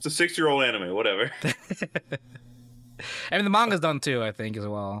 It's a 6-year-old anime, whatever. I mean, the manga's done too, I think, as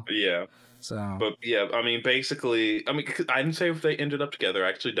well. Yeah. So. But yeah, I mean, basically, I didn't say if they ended up together. I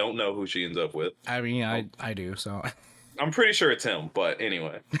actually don't know who she ends up with. I mean, I do, so. I'm pretty sure it's him, but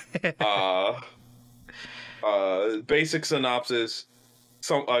anyway. Basic synopsis.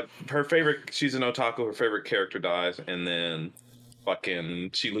 Her favorite, she's an otaku, her favorite character dies, and then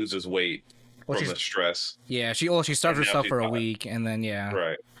fucking she loses weight from the stress. Yeah, she starves herself for a week, and then, yeah.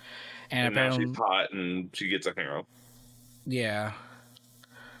 Right. And apparently, now she's hot, and she gets a harem. Yeah.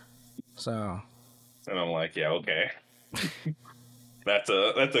 So. And I'm like, yeah, okay. That's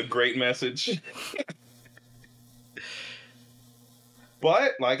a great message.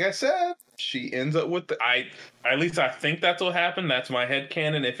 But like I said, she ends up with at least I think that's what happened. That's my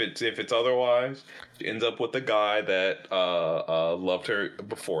headcanon. If it's otherwise, she ends up with the guy that loved her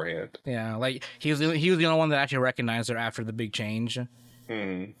beforehand. Yeah, like he was the only one that actually recognized her after the big change.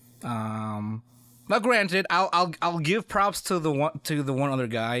 Now, granted, I'll give props to the one other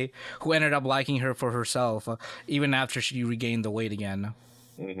guy who ended up liking her for herself, even after she regained the weight again.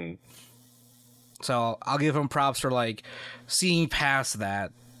 So I'll give him props for like seeing past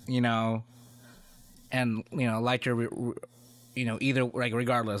that, and liked her, either like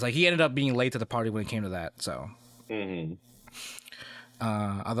regardless. Like he ended up being late to the party when it came to that. So,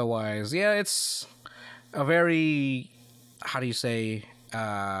 otherwise, yeah, it's a very, how do you say,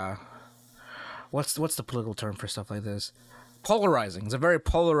 what's the political term for stuff like this? Polarizing. It's a very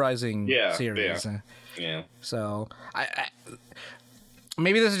polarizing series. Yeah. So I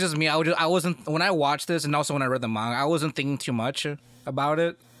maybe this is just me. I wasn't when I watched this, and also when I read the manga, I wasn't thinking too much about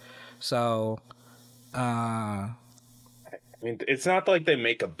it. So, I mean, it's not like they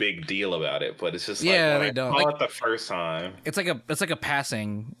make a big deal about it, but it's just they don't. Saw it the first time. It's like a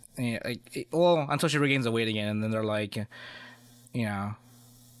passing. Until she regains the weight again, and then they're like,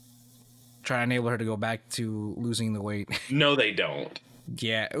 try to enable her to go back to losing the weight. No, they don't.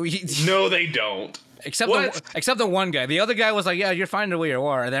 Yeah. No, they don't. Except the one guy. The other guy was like, "Yeah, you're fine the way you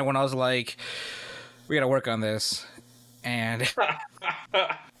are." And then when I was like, "We got to work on this," and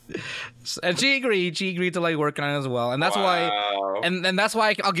she agreed. She agreed to like work on it as well, and that's why. And that's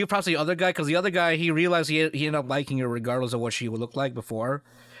why I'll give props to the other guy, because the other guy, he realized he ended up liking her regardless of what she would look like before.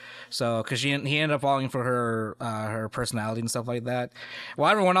 So, because he ended up falling for her personality and stuff like that.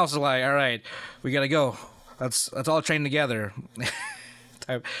 Well, everyone else is like, "All right, we gotta go. Let's all train together."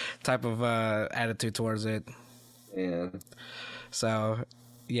 type of attitude towards it. Yeah. So,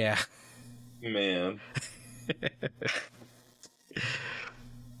 yeah. Man.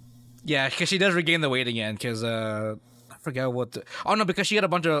 Yeah, because she does regain the weight again. Because I forgot what. Because she got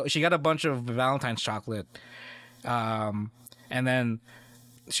a bunch of Valentine's chocolate, and then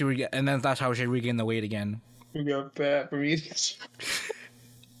that's how she regained the weight again. We got fat for me.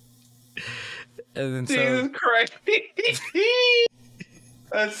 And then Jesus Christ.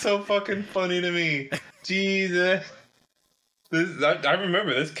 That's so fucking funny to me. Jesus. I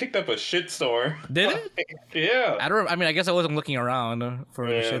remember this kicked up a shitstorm. Did it? Yeah. I guess I wasn't looking around for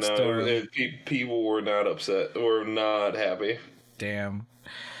a shitstorm. People were not upset. Were not happy. Damn.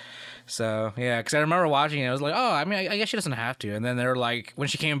 So, yeah, because I remember watching it. I was like, oh, I guess she doesn't have to. And then they're like, when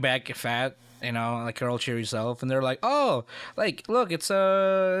she came back fat, like her old cheery self, and they're like, oh, like, look, it's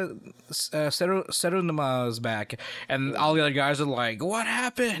Serunuma's back. And all the other guys are like, what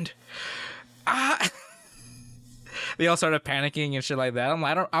happened? They all started panicking and shit like that.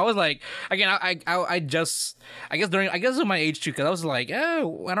 I was like, again, I guess in my age too, because I was like,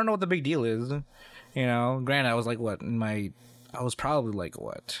 oh, I don't know what the big deal is. Granted, I was like, I was probably like,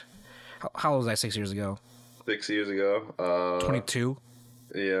 what? How was I 6 years ago? 6 years ago? 22?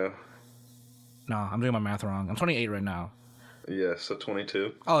 Yeah. No, I'm doing my math wrong. I'm 28 right now. Yeah, so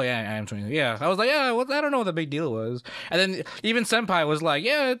 22. Oh, yeah, I am 22. Yeah, I was like, yeah, well, I don't know what the big deal was. And then even Senpai was like,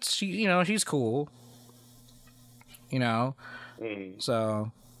 yeah, she's cool.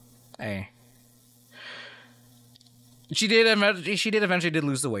 So, hey. She did eventually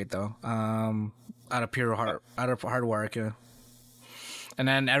lose the weight, though. Out of hard work. And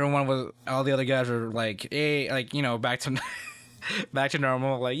then all the other guys were like, hey, like, back to back to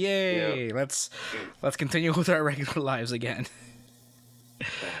normal, like, yay, yeah. Let's continue with our regular lives again.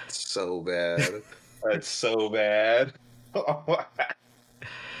 That's so bad. That's so bad.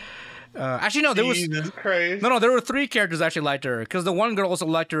 Actually, no, there Jesus Christ. No, there were 3 characters that actually liked her, because the one girl also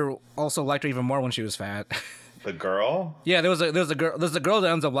liked her even more when she was fat. The girl? Yeah, there's a girl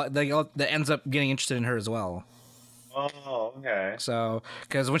that ends up getting interested in her as well. Oh, okay. So,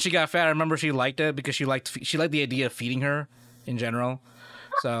 because when she got fat, I remember she liked it because she liked the idea of feeding her in general.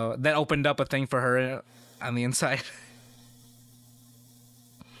 So that opened up a thing for her on the inside.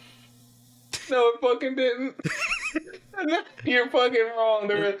 No, it fucking didn't. You're fucking wrong.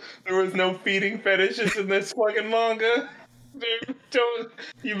 There was no feeding fetishes in this fucking manga. Dude,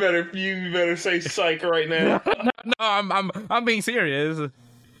 you better say psych right now. No, I'm being serious.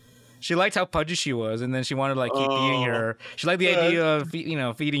 She liked how pudgy she was, and then she wanted to like keep feeding her. She liked the idea of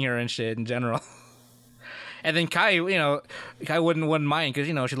feeding her and shit in general. And then Kai wouldn't mind because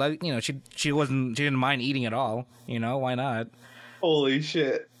she liked she didn't mind eating at all. Why not? Holy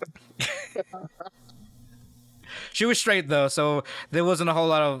shit. She was straight though, so there wasn't a whole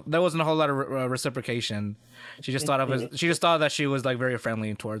lot of reciprocation. She just thought that she was like very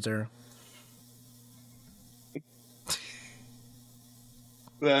friendly towards her.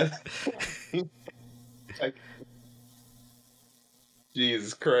 That, like,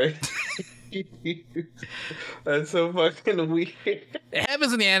 Jesus Christ. That's so fucking weird. It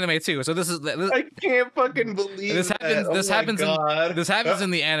happens in the anime too. So this I can't fucking believe this happens. that. This Oh my happens. God. This happens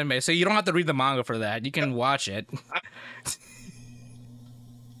in the anime. So you don't have to read the manga for that. You can watch it.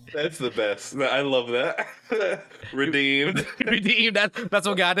 That's the best. I love that. Redeemed. Redeemed. That's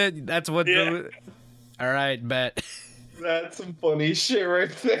what got it. That's what. Yeah. All right, bet. That's some funny shit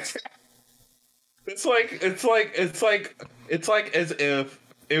right there. It's like as if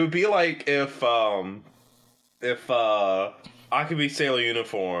it would be like if Akabe Sailor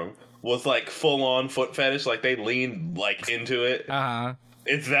Uniform was like full on foot fetish, like they leaned like into it. Uh huh.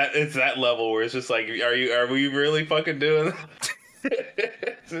 It's that level where it's just like, are we really fucking doing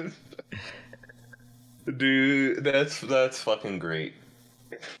that? Dude, that's fucking great.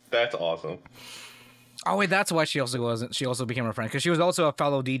 That's awesome. Oh wait, that's why she also became a friend, because she was also a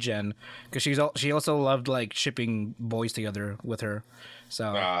fellow D-Gen, because she also loved like shipping boys together with her,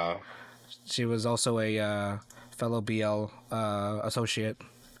 so she was also a fellow BL associate.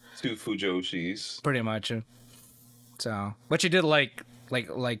 Two Fujoshis. Pretty much. So, but she did like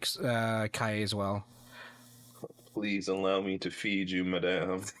Kai as well. Please allow me to feed you,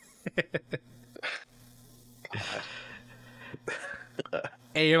 madame.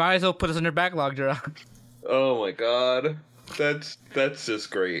 Hey, you might as well put us in your backlog, Gerard. Oh my god. That's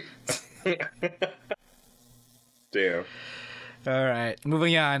just great. Damn. All right,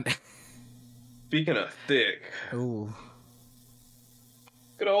 moving on. Speaking of thick, Ooh.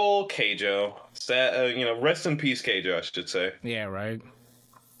 good old Keijo. Sad, rest in peace, Keijo, I should say. Yeah, right.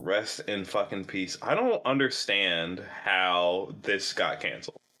 Rest in fucking peace. I don't understand how this got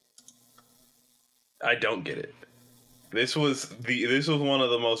canceled. I don't get it. This was one of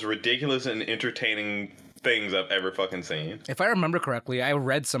the most ridiculous and entertaining things I've ever fucking seen. If I remember correctly, I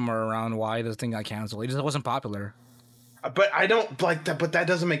read somewhere around why this thing got canceled. It just wasn't popular. But I don't like that. But that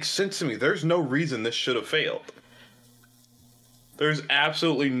doesn't make sense to me. There's no reason this should have failed. There's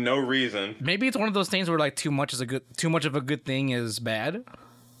absolutely no reason. Maybe it's one of those things where like too much of a good thing is bad.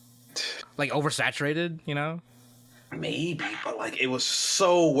 Like oversaturated, you know? Maybe, but like it was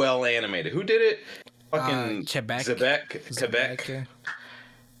so well animated. Who did it? Fucking Quebec. Quebec.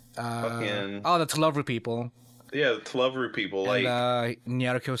 Fucking the Teloveru people. Yeah, the Teloveru people. Like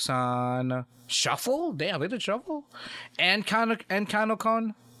Nyaruko-san. Shuffle? Damn, they did Shuffle? And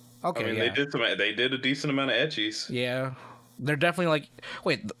Kanokon? Okay, I mean, yeah. they did a decent amount of etchies. Yeah. They're definitely like...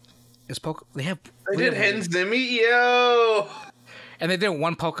 Wait, is They did Henzimi? Yo! And they did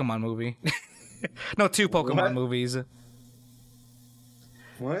one Pokemon movie. No, two Pokemon movies.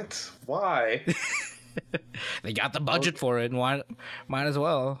 What? Why? They got the budget for it, and might as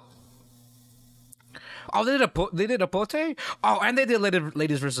well. Oh, they did a Pote? Oh, and they did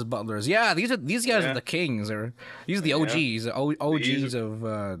Ladies versus Butlers. Yeah, these guys are the kings, or these are the OGs, OGs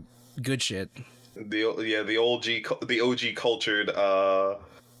of good shit. The OG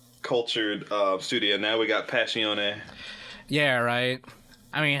cultured studio. Now we got Passione. Yeah, right.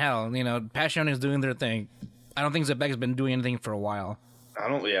 I mean, hell, Passione is doing their thing. I don't think Zebek's been doing anything for a while. I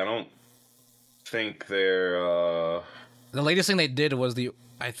don't think they're. The latest thing they did was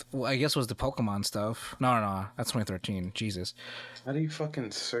I guess was the Pokemon stuff. No, that's 2013. Jesus. How do you fucking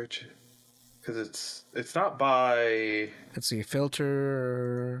search it? Because it's not by. Let's see,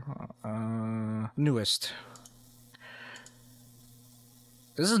 filter, newest.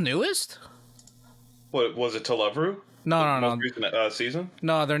 This is newest? What was it? Teloveru? No. Most recent season?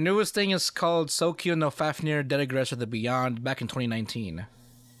 No, their newest thing is called Sokyo no Fafnir Dead Aggressor the Beyond back in 2019.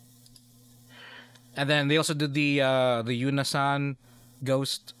 And then they also did the Yunasan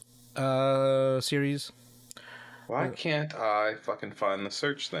Ghost series. Why can't I fucking find the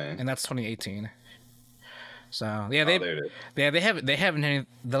search thing? And that's 2018. So yeah, there it is. they haven't any,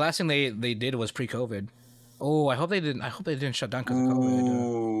 the last thing they did was pre-COVID. Oh, I hope they didn't shut down because of COVID.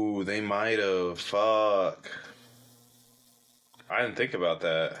 Ooh, they might have. Fuck. I didn't think about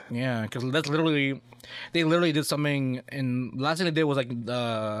that. Yeah, because they literally did something. And the last thing they did was like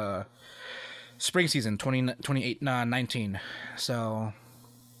spring season 2019. So.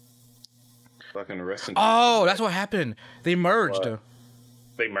 Fucking rest in. Oh, that's what happened. They merged. What?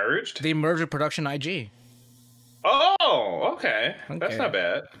 They merged? They merged with Production IG. Oh, okay. That's not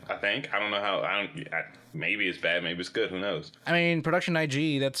bad. I think. I don't know how. Maybe it's bad. Maybe it's good. Who knows? I mean, Production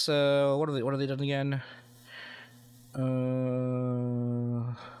IG. That's what are they doing again?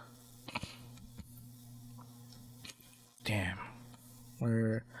 Damn.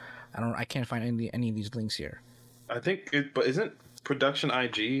 I can't find any of these links here. I think but isn't Production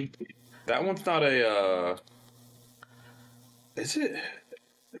IG? That one's not a. Is it?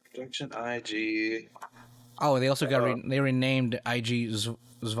 Projection IG. Oh, they also got they renamed IG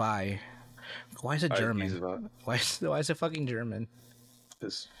Zwei. Why is it German? Why is it fucking German?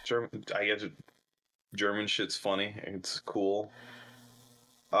 This German, I guess German shit's funny. It's cool.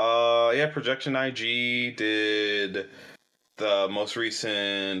 Yeah, Projection IG did the most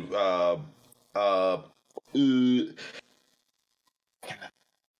recent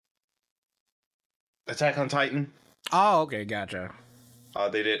Attack on Titan. Oh, okay, gotcha.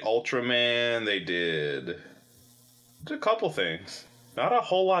 They did Ultraman. They did a couple things. Not a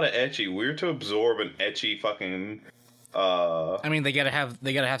whole lot of ecchi. Weird to absorb an ecchi fucking. I mean, they gotta have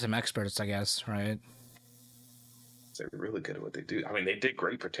some experts, I guess, right? They're really good at what they do. I mean, they did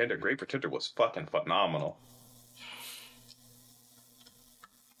Great Pretender. Great Pretender was fucking phenomenal.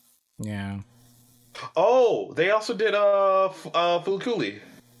 Yeah. Oh, they also did Fulukuli.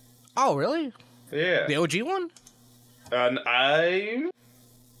 Oh, really? Yeah. The OG one? And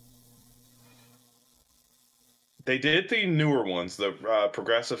they did the newer ones, the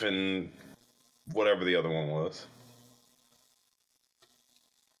Progressive and whatever the other one was.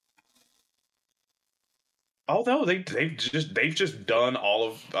 Oh no, they've just done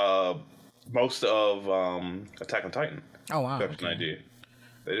all of most of Attack on Titan. Oh wow. Projection IG.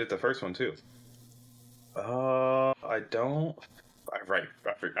 They did the first one too. I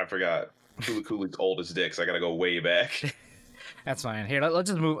forgot. Fulikuli's old as dick, so I gotta go way back. That's fine. Here, let's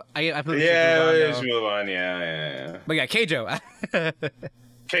just move. Let's move on. Yeah. But yeah, Keijo.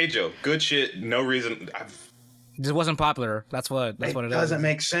 Keijo, good shit. No reason. Just wasn't popular. That's what it is. It doesn't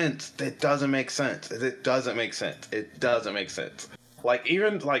make sense. It doesn't make sense. Like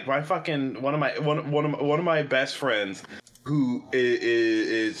even like my fucking one of my best friends who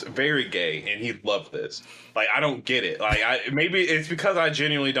is very gay and he loved this. Like I don't get it. Like maybe it's because I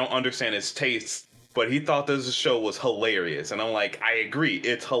genuinely don't understand his tastes, but he thought this show was hilarious, and I'm like, I agree,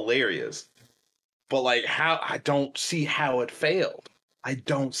 it's hilarious. But like how I don't see how it failed.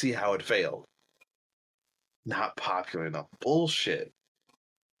 Not popular enough. Bullshit.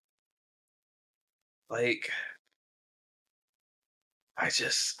 Like I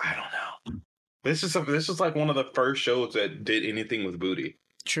don't know. This is like one of the first shows that did anything with booty.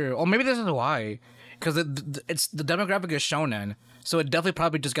 True. Or maybe this is why. Because it's the demographic is shonen, so it definitely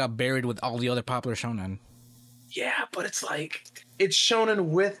probably just got buried with all the other popular shonen. Yeah, but it's like it's shonen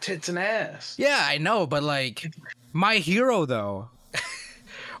with tits and ass. Yeah, I know, but like My Hero though.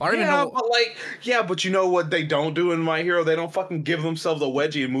 I don't even know. But but you know what they don't do in My Hero? They don't fucking give themselves a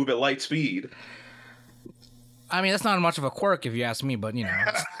wedgie and move at light speed. I mean, that's not much of a quirk if you ask me, but you know.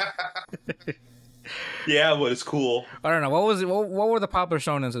 Yeah, but it's cool. I don't know. What were the popular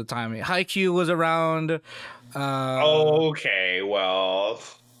shonens at the time? Haikyuu was around. Okay, well.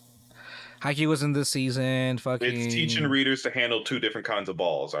 Haikyuu was in this season. Fucking. It's teaching readers to handle two different kinds of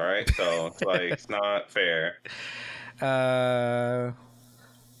balls, all right? So, it's like, it's not fair. I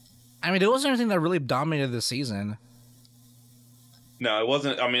mean, there wasn't anything that really dominated this season. No, it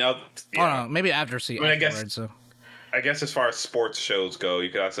wasn't. I mean, Oh, no, maybe after season. I guess as far as sports shows go, you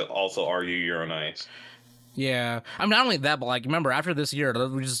could also argue Euro Nice. Yeah, I mean, not only that, but like, remember after this year,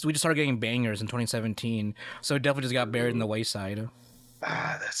 we just started getting bangers in 2017, so it definitely just got buried in the wayside.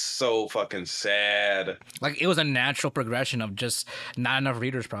 That's so fucking sad. Like, it was a natural progression of just not enough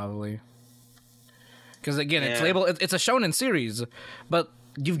readers, probably. Because again, it's labeled, it's a shonen series, but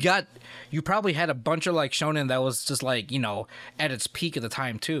you probably had a bunch of like shonen that was just like, you know, at its peak at the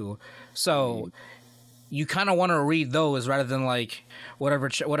time too. So you kind of want to read those rather than like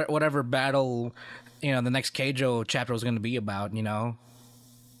whatever battle, you know, the next Keijo chapter was going to be about, you know,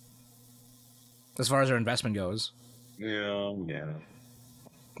 as far as their investment goes. Yeah.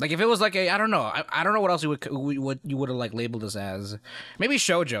 Like if it was like I don't know what else you would have like labeled this as. Maybe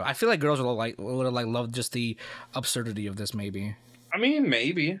shoujo. I feel like girls would have loved just the absurdity of this. Maybe. I mean,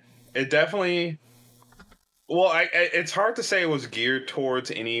 maybe it definitely. Well, it's hard to say it was geared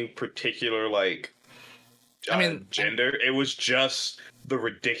towards any particular like. Gender. It was just the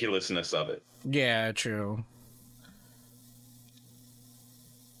ridiculousness of it. Yeah, true.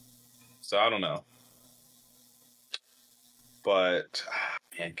 So I don't know, but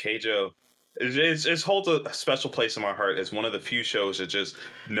man, Keijo, it holds a special place in my heart as one of the few shows that just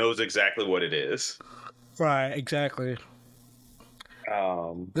knows exactly what it is. Right. Exactly.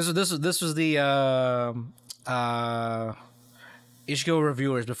 This was the Ichigo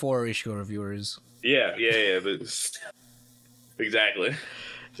reviewers before Ichigo reviewers. Yeah, but exactly.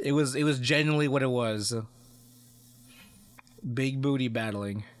 It was genuinely what it was. Big booty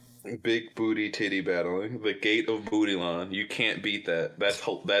battling. Big booty titty battling. The gate of Bootyland. You can't beat that.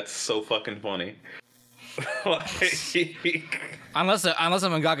 That's so fucking funny. Like, Unless a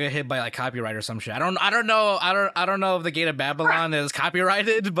manga get hit by like copyright or some shit. I don't know if the Gate of Babylon is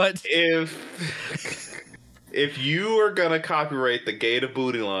copyrighted, but if you are gonna copyright the Gate of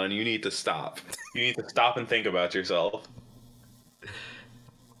Bootylon, you need to stop. You need to stop and think about yourself.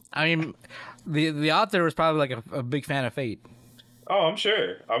 I mean, the author was probably like a big fan of Fate. Oh, I'm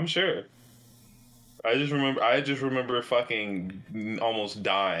sure. I just remember fucking almost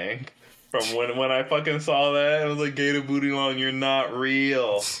dying from when I fucking saw that. It was like, Gate of Bootylon, you're not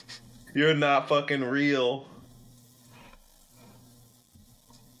real. You're not fucking real.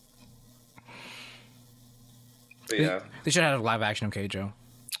 But yeah. They should have a live action of Keijo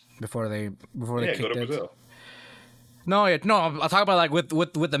before they Go kicked to it. Brazil. No, I'll talk about like with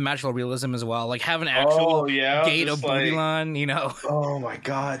the magical realism as well. Like have an actual Gate of Bootylon, you know. Oh my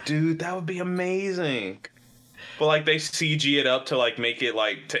god, dude, that would be amazing. But like they CG it up to like make it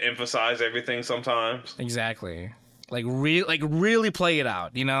like to emphasize everything sometimes. Exactly. Like really play it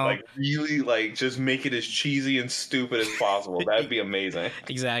out, you know. Like really like just make it as cheesy and stupid as possible. That'd be amazing.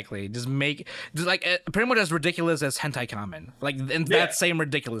 Exactly. Just like pretty much as ridiculous as hentai kamen. Like in that same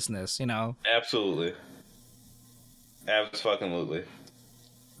ridiculousness, you know. Absolutely. Absolutely.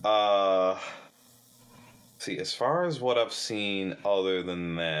 See, as far as what I've seen other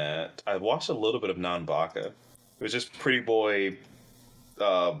than that, I watched a little bit of Nanbaka. It was just pretty boy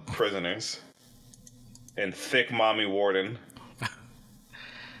prisoners and thick mommy warden.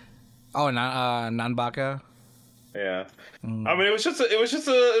 Oh, Nanbaka. Yeah. Mm. I mean, it's just a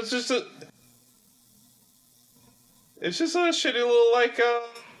shitty little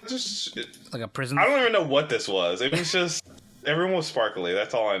just Like a prison. I don't even know what this was. It was just everyone was sparkly.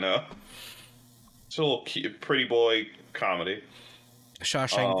 That's all I know. It's a little cute, pretty boy comedy.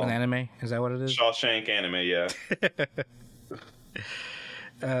 Shawshank an anime. Is that what it is? Shawshank anime, yeah.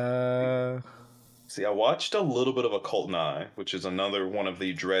 See, I watched a little bit of Occult Nine, which is another one of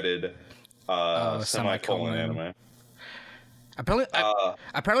the dreaded semicolon anime.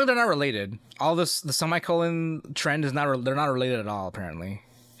 Apparently they're not related. All the semicolon trend is not. They're not related at all. Apparently.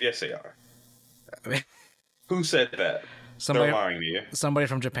 Yes, they are. Who said that? They're lying to you. Somebody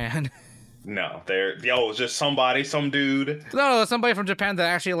from Japan. No, it's just some dude. No, somebody from Japan that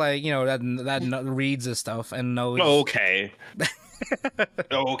actually like that reads this stuff and knows. Okay.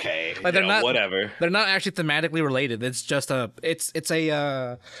 Okay. Like they're not whatever. They're not actually thematically related. It's just it's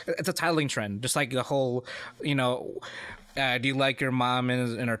a titling trend, just like the whole do you like your mom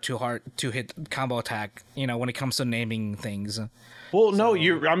in her two hit combo attack? When it comes to naming things. Well, no,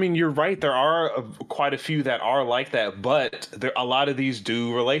 you're right. There are quite a few that are like that, but a lot of these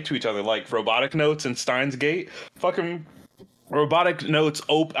do relate to each other, like Robotic Notes and Steins Gate. Fucking Robotic Notes.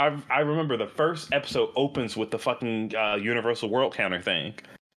 I remember the first episode opens with the fucking Universal World Counter thing.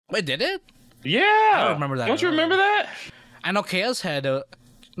 Wait, did it? Yeah, I don't remember that. Don't you remember that? I know Chaos Head.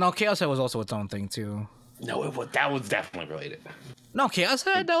 Chaos Head was also its own thing too. No, that was definitely related. No, Chaos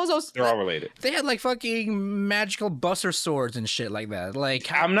Head, that was also... They're all related. They had, like, fucking magical buster swords and shit like that.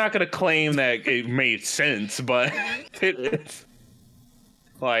 Like, I'm not gonna claim that it made sense, but it's...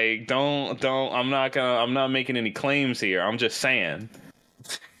 Like, don't... I'm not making any claims here. I'm just saying.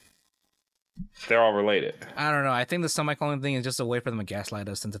 They're all related. I don't know. I think the semicolon thing is just a way for them to gaslight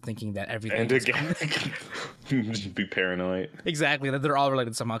us into thinking that everything just be paranoid. Exactly, that they're all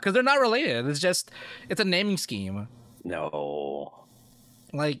related somehow. Because they're not related. It's a naming scheme. No.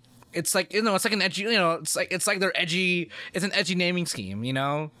 Like it's like it's like an edgy it's like they're edgy. It's an edgy naming scheme,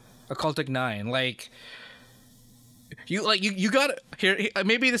 Occultic 9. Like you got here.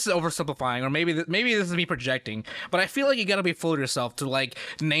 Maybe this is oversimplifying, or maybe this is me projecting. But I feel like you gotta be full of yourself to like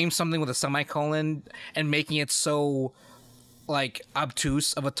name something with a semicolon and making it so like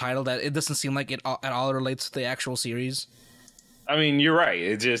obtuse of a title that it doesn't seem like it at all relates to the actual series. I mean, you're right.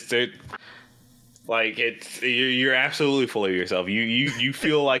 It just you're absolutely full of yourself. You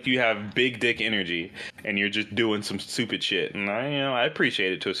feel like you have big dick energy, and you're just doing some stupid shit. And I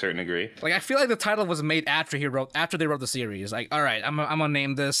appreciate it to a certain degree. Like I feel like the title was made after they wrote the series. Like, all right, I'm gonna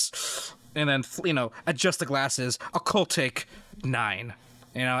name this, and then adjust the glasses. Occultic 9.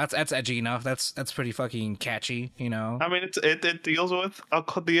 That's edgy enough. That's pretty fucking catchy. I mean, it deals with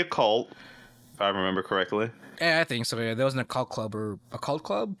the occult, if I remember correctly. Yeah, I think so. Yeah. There was an occult club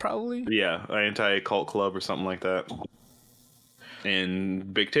probably. Yeah, anti-occult club or something like that.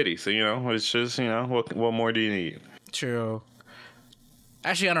 And big titties. So it's just what more do you need? True.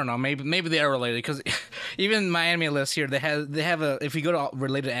 Actually, I don't know. Maybe they are related because even my anime list here, they have a. If you go to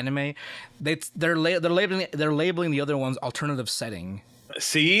related anime, they're labeling the other ones alternative setting.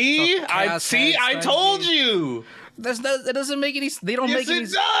 See, So I told you. That doesn't make any. They don't Yes, make any.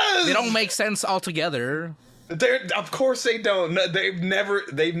 it does. They don't make sense altogether. Of course they don't. No,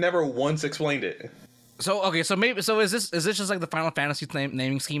 they've never once explained it. So okay, so is this just like the Final Fantasy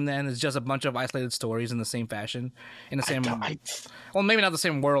naming scheme? Then it's just a bunch of isolated stories in the same fashion, in the same. Well, maybe not the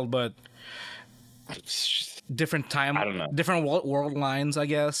same world, but different time. I don't know. Different world lines, I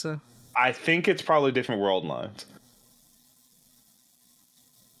guess. I think it's probably different world lines.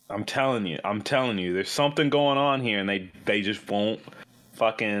 I'm telling you, there's something going on here, and they just won't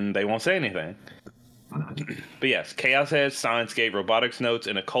say anything. But yes, Chaos Head, Science Gate, Robotics Notes,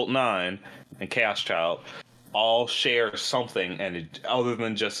 and Occult 9, and Chaos Child all share something, other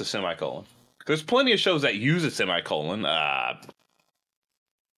than just a semicolon. There's plenty of shows that use a semicolon. I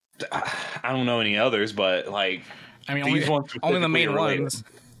don't know any others, but like, I mean, these ones only the main related. ones.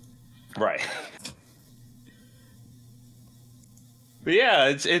 Right. But yeah,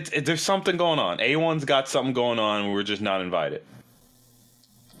 it's there's something going on. A1's got something going on. We're just not invited.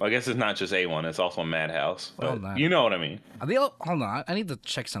 Well, I guess it's not just A1. It's also a Madhouse. But you know what I mean. Are they all, hold on. I need to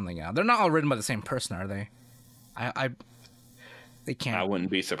check something out. They're not all written by the same person, are they? They can't. I wouldn't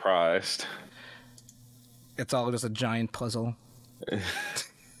be surprised. It's all just a giant puzzle.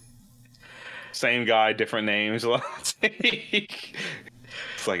 Same guy, different names.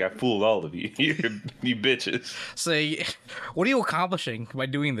 It's like I fooled all of you, you bitches. So, what are you accomplishing by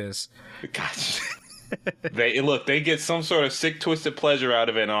doing this? Gosh. They get some sort of sick, twisted pleasure out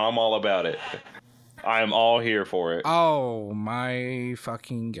of it, and I'm all about it. I am all here for it. Oh my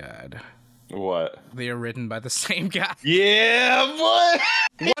fucking god! What? They are written by the same guy. Yeah,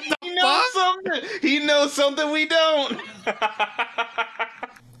 boy. What the He knows fuck? something. He knows something we don't.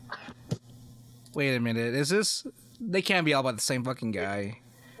 Wait a minute. Is this? They can't be all by the same fucking guy.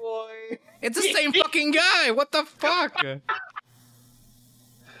 Boy. It's the same fucking guy. What the fuck?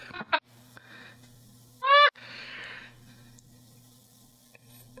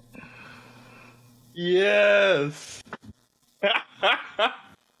 Yes.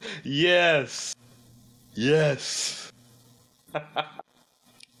 Yes. Yes.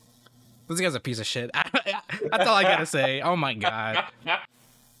 This guy's a piece of shit. That's all I gotta say. Oh my god.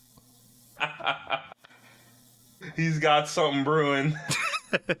 He's got something brewing.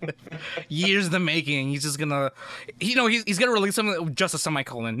 Years in the making. He's just gonna, he's gonna release something with just a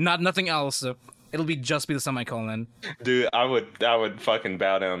semicolon, nothing else. It'll be the semicolon. Dude, I would fucking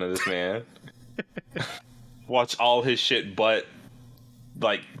bow down to this man. Watch all his shit, but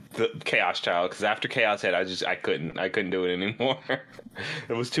like the Chaos Child, because after Chaos Head, I couldn't do it anymore.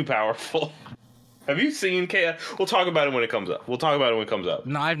 It was too powerful. Have you seen Chaos? We'll talk about it when it comes up.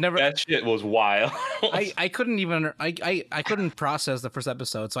 No, I've never. That shit was wild. I couldn't even. I couldn't process the first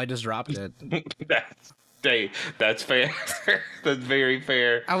episode, so I just dropped it. That's fair. That's very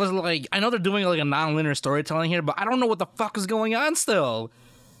fair. I was like, I know they're doing like a non-linear storytelling here, but I don't know what the fuck is going on still.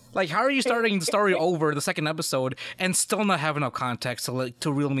 Like, how are you starting the story over the second episode and still not have enough context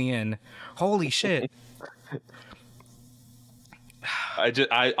to reel me in? Holy shit.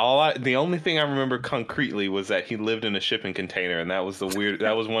 The only thing I remember concretely was that he lived in a shipping container, and that was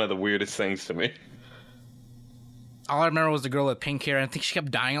one of the weirdest things to me. All I remember was the girl with pink hair, and I think she kept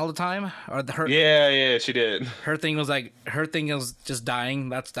dying all the time. Yeah, she did. Her thing was just dying.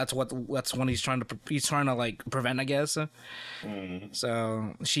 That's what he's trying to like prevent, I guess.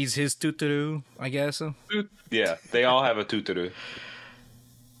 So she's his tutu, I guess. Yeah, they all have a tutu.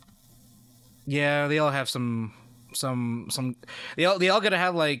 Yeah, they all have some. They all gotta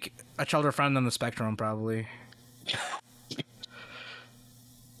have like a child or friend on the spectrum, probably.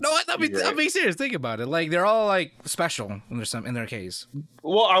 No, I'm being serious. Think about it. Like, they're all like special in their case.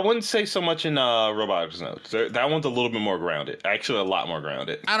 Well, I wouldn't say so much in Robotics Notes. That one's a little bit more grounded. Actually, a lot more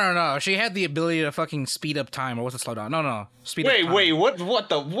grounded. I don't know. She had the ability to fucking speed up time, or what's it, slow down? No, speed up time. Wait, what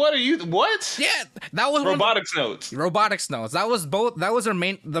are you? What? Yeah, that was Robotics Notes. Robotics Notes. That was both. That was her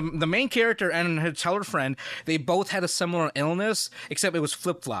the main character and her childhood friend. They both had a similar illness, except it was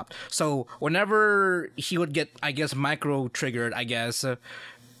flip flopped. So whenever he would get, I guess, micro triggered,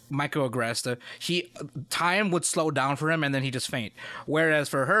 microaggressed, time would slow down for him and then he just faint. Whereas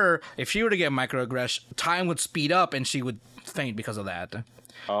for her, if she were to get microaggressed, time would speed up and she would faint because of that.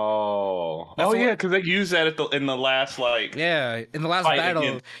 Yeah, because they used that in the last in the last battle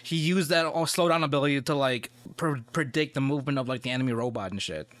again. He used that slow down ability to like predict the movement of like the enemy robot and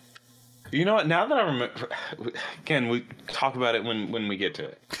shit. You know what? Now that I remember, again, we talk about it when we get to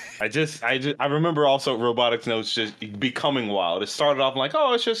it. I remember also Robotics Notes just becoming wild. It started off like,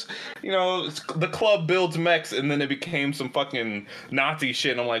 oh, it's just, the club builds mechs, and then it became some fucking Nazi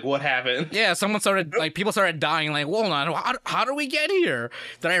shit. And I'm like, what happened? Yeah, people started dying. Like, hold on, how did we get here?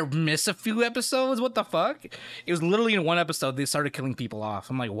 Did I miss a few episodes? What the fuck? It was literally in one episode they started killing people off.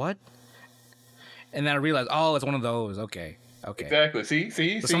 I'm like, what? And then I realized, oh, it's one of those. Okay. Exactly. See.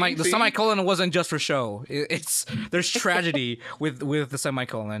 The semicolon wasn't just for show. There's tragedy with the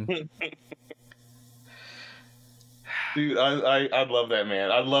semicolon. Dude, I love that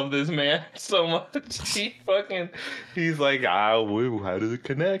man. I love this man so much. He's like, how does it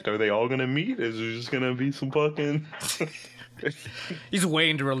connect? Are they all gonna meet? Is there just gonna be some fucking? He's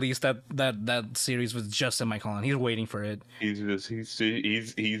waiting to release that series with just semicolon. He's waiting for it. He's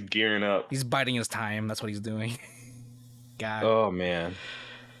gearing up. He's biding his time. That's what he's doing. God. Oh man.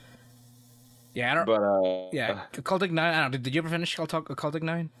 Yeah, I don't. But yeah, Occultic 9. I don't know. Did you ever finish Occultic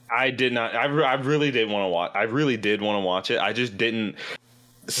 9? I did not. I really did want to watch. I really did want to watch it. I just didn't.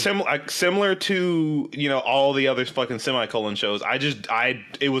 Similar to all the other fucking semicolon shows.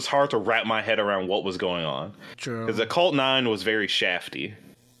 It was hard to wrap my head around what was going on. True. Because Occult 9 was very shafty.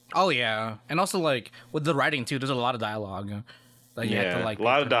 Oh yeah, and also like with the writing too. There's a lot of dialogue. That you have to, like, a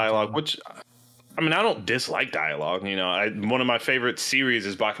lot of dialogue, which. I mean, I don't dislike dialogue. One of my favorite series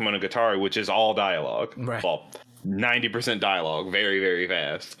is Bakemonogatari, which is all dialogue. Right. Well, 90% dialogue, very, very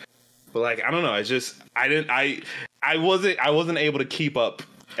fast. But like, I don't know. It's just I wasn't able to keep up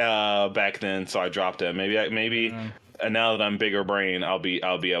back then, so I dropped it. Maybe now that I'm bigger brain, I'll be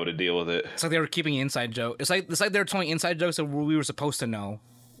able to deal with it. It's like they were keeping inside joke. It's like they were telling inside jokes that we were supposed to know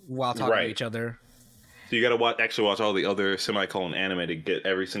while talking to each other. So you gotta actually watch all the other semicolon anime to get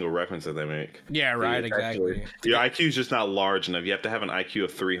every single reference that they make. Yeah, right, exactly. Your IQ is just not large enough. You have to have an IQ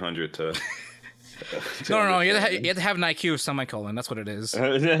of 300 to. No. You have to have an IQ of semicolon. That's what it is.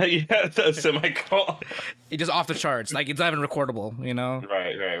 Yeah, the semicolon. It's just off the charts. Like, it's not even recordable.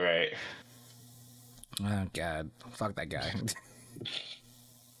 Right. Oh God, fuck that guy.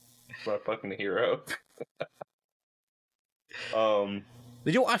 My fucking hero.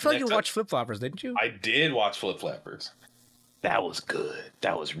 I feel like you watched Flip Floppers, didn't you? I did watch Flip Flappers. That was good.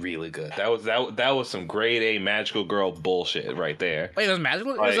 That was really good. That was some grade A magical girl bullshit right there. Wait, it was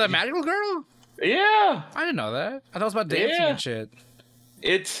magical? Like, is it a magical girl? Yeah. I didn't know that. I thought it was about dancing and shit.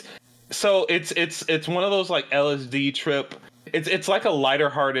 It's one of those like LSD trip. It's like a lighter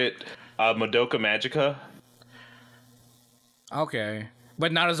hearted Madoka Magica. Okay.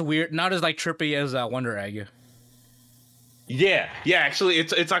 But not as weird, not as like trippy as Wonder Egg. Yeah. Actually,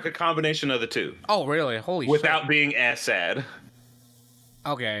 it's like a combination of the two. Oh, really? Holy shit! Without being as sad.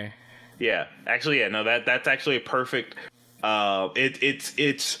 Okay. Yeah. Actually, yeah. No, that's actually a perfect. It's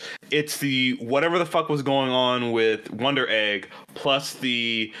the whatever the fuck was going on with Wonder Egg plus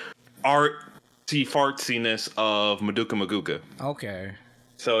the artsy fartsiness of Madoka Magica. Okay.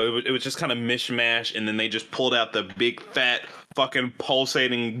 So it was just kind of mishmash, and then they just pulled out the big fat fucking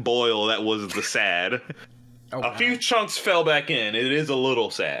pulsating boil that was the sad. A few chunks fell back in. It is a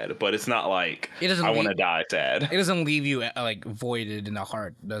little sad, but it's not like I want to die sad. It doesn't leave you like voided in the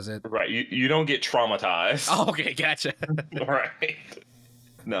heart, does it? Right. You don't get traumatized. Oh, okay, gotcha. Right.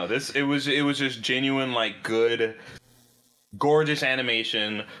 No, it was just genuine, like, good, gorgeous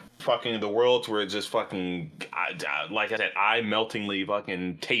animation. Fucking the worlds were just fucking, like I said, eye-meltingly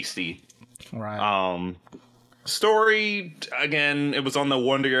fucking tasty. Right. Story, again, it was on the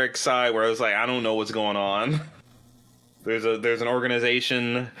Wonder Egg side where I was like, I don't know what's going on. There's an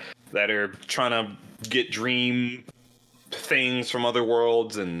organization that are trying to get dream things from other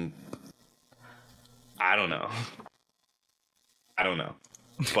worlds, and I don't know.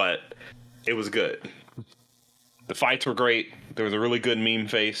 But it was good. The fights were great. There was a really good meme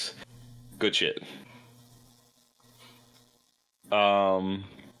face. Good shit.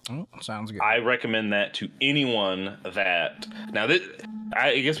 Oh, sounds good. I recommend that to anyone that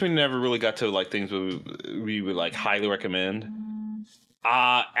I guess we never really got to like things we would like highly recommend.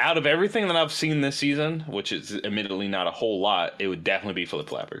 Out of everything that I've seen this season, which is admittedly not a whole lot, it would definitely be Flip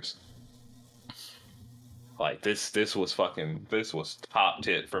Flappers. Like this was top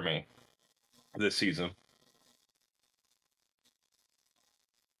tit for me this season.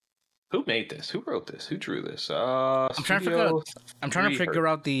 Who made this? Who wrote this? Who drew this? I'm trying to figure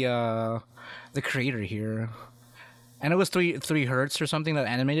out the creator here. And it was 3 Hertz or something that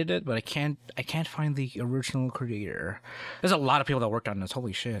animated it, but I can't find the original creator. There's a lot of people that worked on this.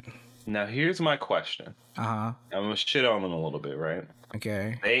 Holy shit. Now here's my question. I'm gonna shit on them a little bit, right?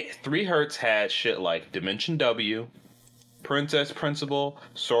 Okay. 3 Hertz had shit like Dimension W, Princess Principal,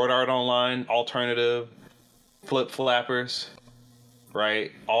 Sword Art Online, Alternative, Flip Flappers,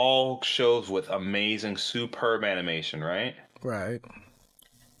 right? All shows with amazing, superb animation, right? Right.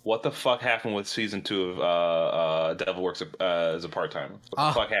 What the fuck happened with season 2 of Devil Works as a part-timer? What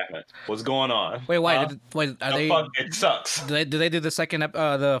the fuck happened? What's going on? Wait, why? Huh? Are they? Fuck, it sucks. Did they do the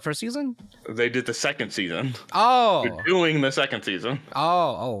the first season? They did the second season. Oh. They're doing the second season.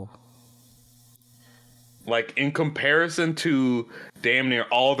 Oh. Like, in comparison to damn near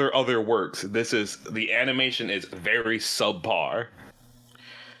all their other works, the animation is very subpar.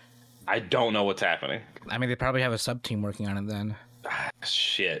 I don't know what's happening. I mean, they probably have a sub team working on it then.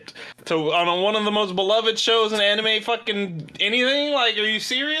 Shit. So on one of the most beloved shows in anime, fucking anything? Like, are you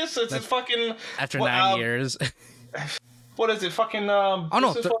serious? It's fucking after 9 years. What is it? Fucking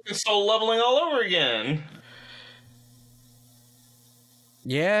fucking Soul Leveling all over again.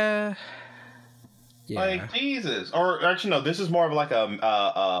 Yeah. Like, Jesus. Or actually, no. This is more of like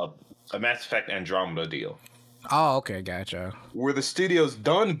a Mass Effect Andromeda deal. Oh, okay, gotcha. Where the studio's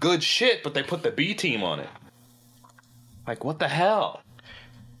done good shit, but they put the B team on it. Like, what the hell?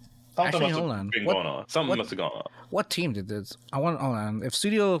 Something must have been going on. Something must have gone on. What team did this? Hold on. If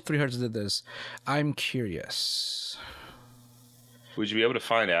Studio 300 did this, I'm curious. Would you be able to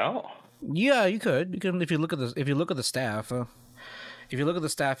find out? Yeah, you could. You can if you look at the staff. If you look at the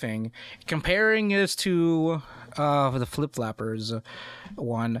staffing, comparing this to the Flip Flappers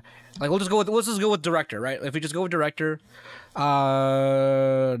one, like let's just go with director, right? If we just go with director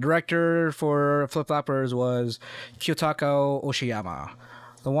for Flip Flappers was Kiyotaka Oshiyama.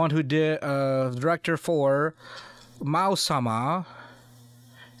 The one who did the director for Mao-sama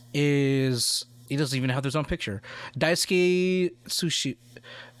is, he doesn't even have his own picture. Daisuke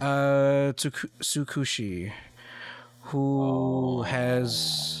Tsukushi, who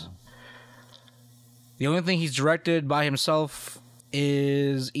has, the only thing he's directed by himself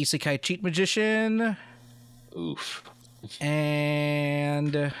is Isekai Cheat Magician. Oof.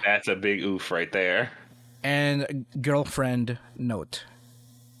 And that's a big oof right there. And Girlfriend Note.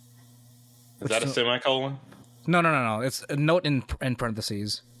 Is that a semicolon? No. It's a note in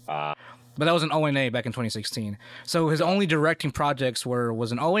parentheses. But that was an ONA back in 2016. So his only directing projects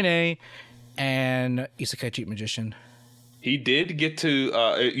was an ONA and Isekai Cheat Magician. He did get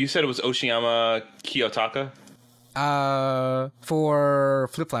to. You said it was Oshiyama Kiyotaka. For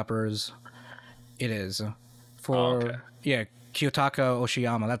Flip Flappers, it is. Yeah, Kiyotaka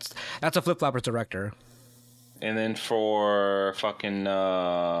Oshiyama. That's a Flip Flappers director. And then for fucking.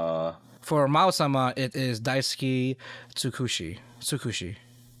 For Mao-sama, it is Daisuke Tsukushi.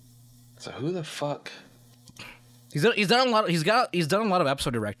 So who the fuck? He's done a lot. He's done a lot of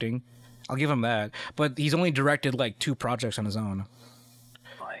episode directing. I'll give him that. But he's only directed like 2 projects on his own.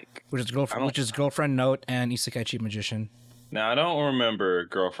 Like, which is Girlfriend Note and Isekai Cheat Magician. Now I don't remember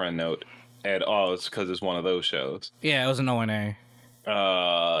Girlfriend Note at all. It's because it's one of those shows. Yeah, it was an ONA.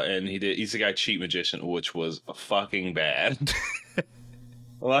 And he did Isekai Cheat Magician, which was fucking bad.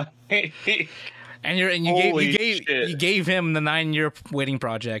 And you gave him the 9-year waiting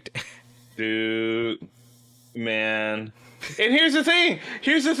project. Dude, man. And here's the thing.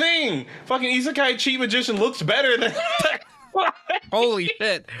 Fucking Isekai Cheat Magician looks better than. Holy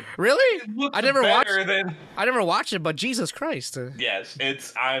shit! Really? I never watched it, but Jesus Christ! Yes,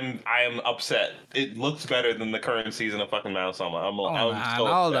 I am upset. It looks better than the current season of fucking Mao-sama.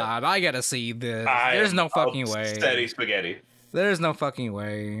 Hold on, I gotta see this. There's no fucking way. Steady spaghetti. There's no fucking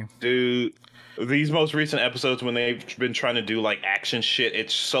way, dude. These most recent episodes, when they've been trying to do like action shit,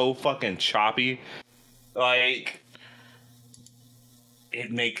 it's so fucking choppy. Like,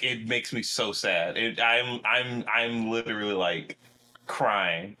 it makes me so sad. I'm literally like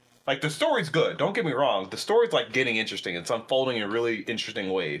crying. Like, the story's good. Don't get me wrong. The story's like getting interesting. It's unfolding in really interesting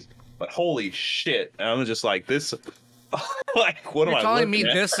ways. But holy shit, I'm just like this. Like, what am I? You're telling me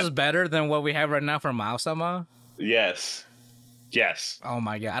this is better than what we have right now for Mao-sama? Yes. Oh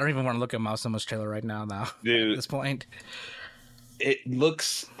my god, I don't even want to look at Mao-sama's trailer right now. Dude, at this point,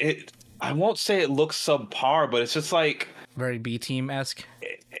 I won't say it looks subpar, but it's just like very B team-esque.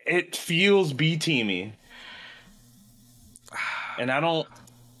 It feels B teamy, and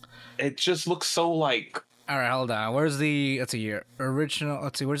it just looks so like. All right, hold on. Where's the original?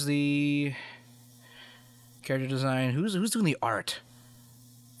 Let's see. Where's the character design? Who's doing the art?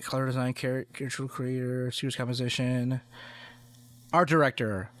 Color design, character creator, series composition. Art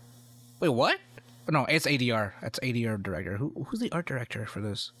director. Wait, what? No, it's ADR. That's ADR director. Who's the art director for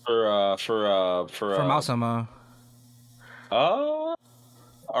this? For Mao-sama. Art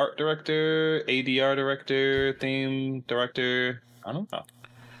director, ADR director, theme director. I don't know.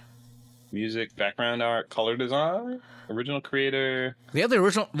 Music, background art, color design, original creator. They have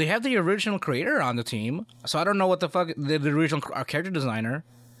the original creator on the team, so I don't know what the fuck the original character designer.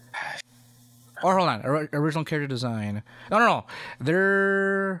 Or hold on, original character design. No.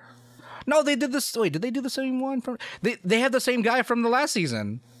 They did this. Wait, did they do the same one from? They had the same guy from the last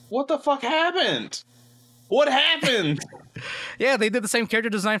season. What the fuck happened? What happened? Yeah, they did the same character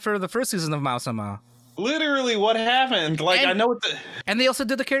design for the first season of Mausama. Literally, what happened? Like, I know what the... And they also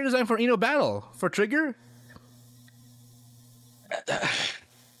did the character design for Eno Battle for Trigger.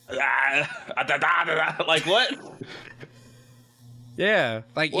 Like what? Yeah,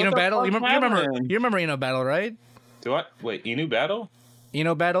 like What Eno the Battle. fuck You remember Eno Battle, right? Do I wait? Inu Battle?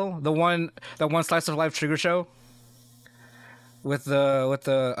 Eno Battle, the one slice of life Trigger show with the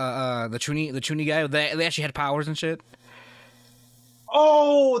Chuny guy. They actually had powers and shit.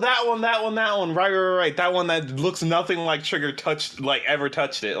 Oh, that one. Right. That one that looks nothing like Trigger ever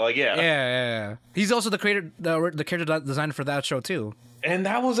touched it. Like, yeah. Yeah. He's also the character designer for that show too. And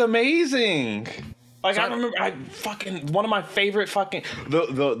that was amazing. Like, So I remember, one of my favorite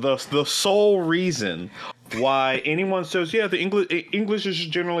the sole reason why anyone says, yeah, the English is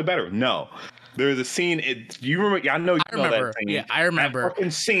generally better. No. There's a scene. You remember? I know you know that scene. Yeah, I remember. That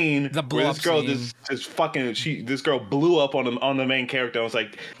fucking scene The blow where up this girl scene. this girl blew up on the main character. I was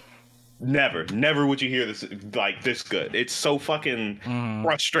like, never would you hear this like this good. It's so fucking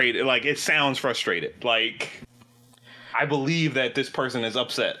frustrated. Like, it sounds frustrated. Like, I believe that this person is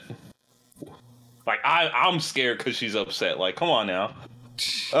upset. Like, I'm scared because she's upset. Like, come on now.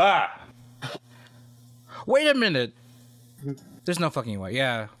 Wait a minute. There's no fucking way.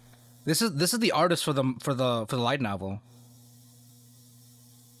 Yeah. This is the artist for the light novel.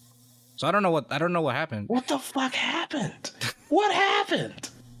 So I don't know what happened. What the fuck happened? What happened?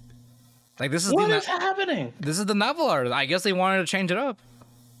 Like, this is What is happening? This is the novel artist. I guess they wanted to change it up.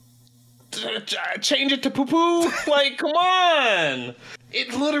 Change it to poo poo. Like, come on.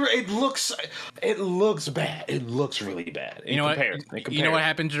 It looks bad. It looks really bad. You know what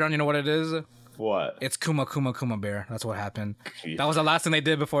happened, Jerome? You know what it is? What? It's Kuma Bear. That's what happened. That was the last thing they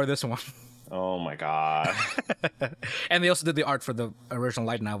did before this one. Oh my god. And they also did the art for the original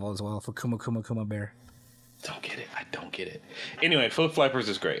light novel as well for Kuma Bear. Don't get it. I don't get it. Anyway, Foot Flappers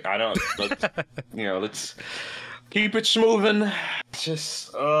is great. I don't. Let's keep it smoothing.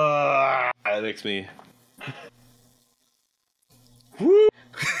 Just it makes me. Woo.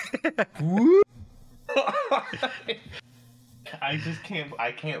 Woo. I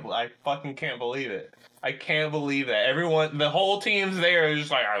fucking can't believe it. I can't believe that everyone, the whole team's there, is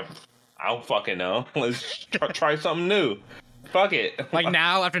just like, I don't fucking know. Let's try something new. Fuck it. Like,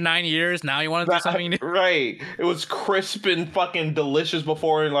 now, after 9 years, now you want to do something new? Right. It was crisp and fucking delicious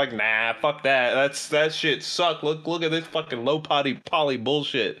before, and like, nah, fuck that. That shit sucked. Look at this fucking low poly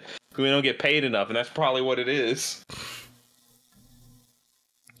bullshit. We don't get paid enough, and that's probably what it is.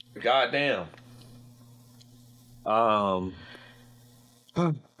 Goddamn.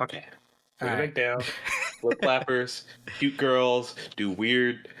 Okay. Bring it back down. Flip flappers, cute girls, do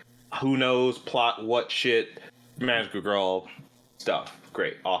weird, who knows, plot what shit, magical girl stuff.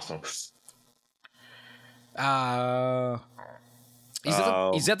 Great, awesome. Izetta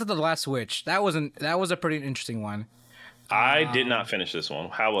the Last Witch. That was a pretty interesting one. I did not finish this one.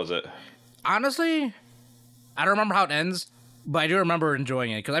 How was it? Honestly, I don't remember how it ends, but I do remember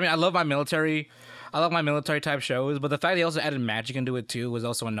enjoying it because I love my military type shows, but the fact they also added magic into it too was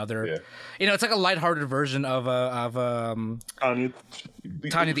also another. Yeah. It's like a lighthearted version of Tanya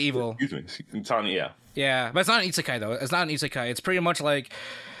the Evil. Excuse me, Tanya. Yeah. Yeah, but it's not an isekai though. It's not an isekai. It's pretty much like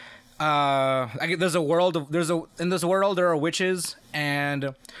in this world there are witches,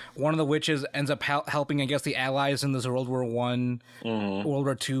 and one of the witches ends up helping, I guess, the allies in this World War One, World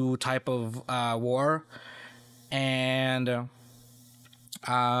War Two type of war, and.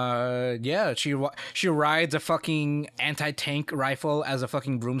 She rides a fucking anti-tank rifle as a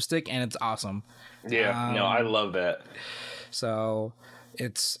fucking broomstick, and it's awesome. Yeah, no, I love that. So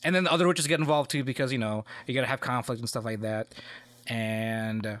and then the other witches get involved too, because you gotta have conflict and stuff like that.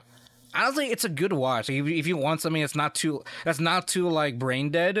 And honestly, it's a good watch. If you want something that's not too like brain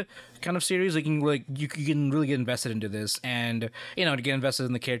dead kind of series, you can really get invested into this, and to get invested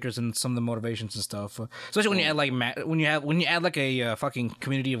in the characters and some of the motivations and stuff. Especially when you add like when you add like a fucking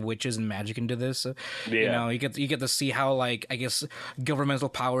community of witches and magic into this. You get to see how, like, I guess, governmental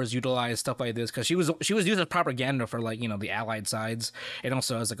powers utilize stuff like this, because she was used as propaganda for, like, the Allied sides, and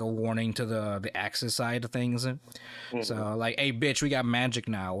also as like a warning to the Axis side of things. So like, hey bitch, we got magic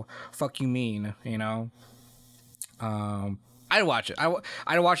now. Fuck you mean, I'd watch it.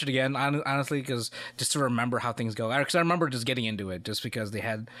 I'd watch it again, honestly, because just to remember how things go. Because I remember just getting into it, just because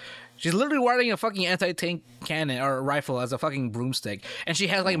she's literally riding a fucking anti-tank cannon or rifle as a fucking broomstick, and she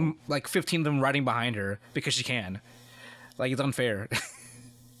has like 15 of them riding behind her because she can. Like, it's unfair.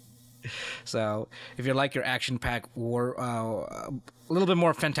 So if you like your action-packed war, a little bit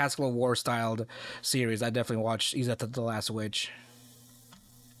more fantastical war-styled series, I definitely watch Izetta the Last Witch.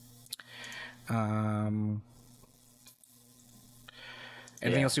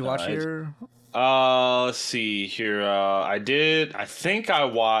 Anything else you watch here? Let's see here. I think I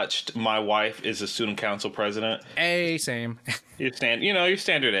watched My Wife is a Student Council President. Hey, same. Your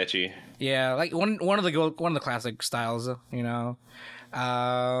standard ecchi. Yeah, like one of the classic styles.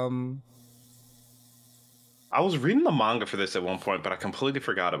 I was reading the manga for this at one point, but I completely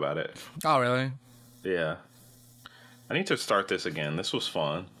forgot about it. Oh, really? Yeah. I need to start this again. This was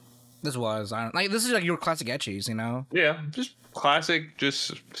fun. This is like your classic ecchis, Yeah, just classic,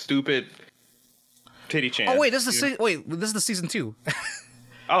 just stupid titty chan. Oh wait, this is the season 2.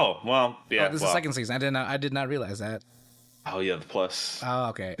 Oh well, yeah. This is the second season. I did not realize that. Oh yeah, the plus. Oh,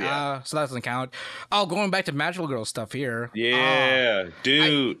 okay. Yeah. So that doesn't count. Oh, going back to Magical Girl stuff here. Yeah,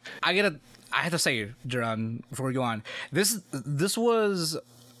 dude. I have to say, Duran, before we go on, this was,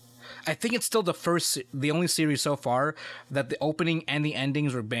 I think it's still the only series so far that the opening and the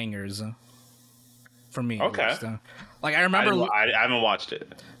endings were bangers. For me. Okay. Like, I remember. I haven't watched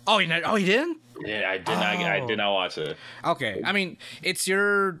it. Oh, you didn't? Yeah, I did not. I did not watch it. Okay, I mean, it's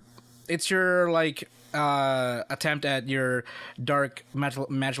your like attempt at your dark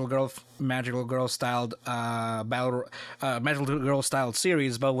magical girl styled magical girl styled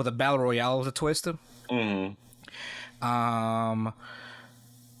series, but with a battle royale with a twist. Mm-hmm.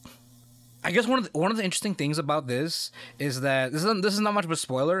 I guess one of the interesting things about this is that this is not much of a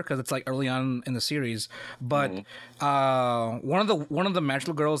spoiler because it's like early on in the series, but one of the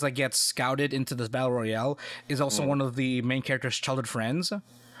magical girls that gets scouted into this battle royale is also one of the main character's childhood friends,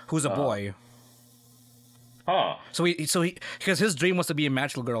 who's a boy. Huh. So he because his dream was to be a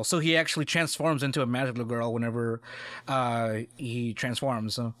magical girl, so he actually transforms into a magical girl whenever he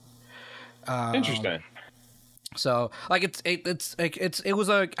transforms. Interesting. So like it was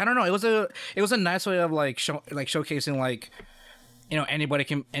a I don't know, it was a nice way of showcasing like,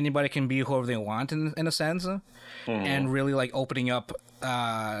 anybody can be whoever they want in a sense, and really like opening up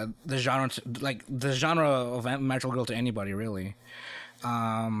the genre of magical girl to anybody really.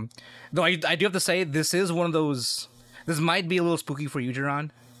 Though I do have to say this is one of those. This might be a little spooky for you,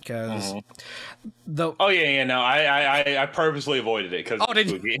 Jiran, because the. Oh yeah, no, I purposely avoided it because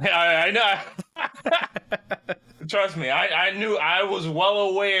spooky. I know. Trust me, I knew I was well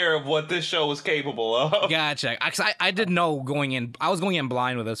aware of what this show was capable of. Gotcha. I didn't know going in. I was going in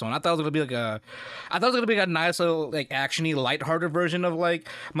blind with this one. I thought it was gonna be a nice little like actiony, lighthearted version of like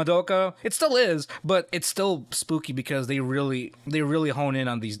Madoka. It still is, but it's still spooky because they really hone in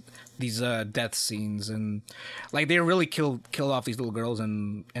on these death scenes, and like they really kill off these little girls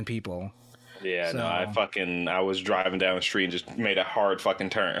and people. Yeah, so. No, I was driving down the street and just made a hard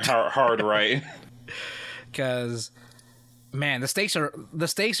fucking turn, hard right. Because, man, the stakes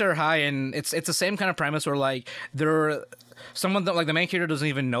are high, and it's the same kind of premise where like someone that like the main character doesn't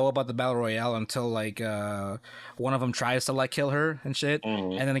even know about the battle royale until like one of them tries to like kill her and shit,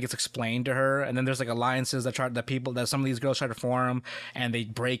 and then it gets explained to her, and then there's like alliances that some of these girls try to form, and they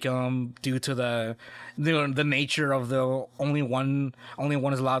break them due to the nature of the only one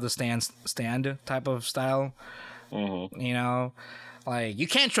is allowed to stand type of style, Like, you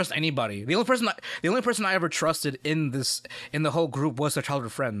can't trust anybody. The only person I ever trusted in the whole group was their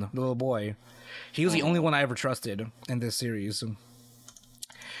childhood friend, the little boy. He was the only one I ever trusted in this series.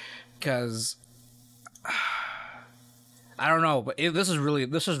 Because I don't know, but this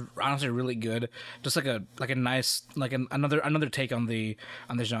is honestly really good. Just like a nice another take on the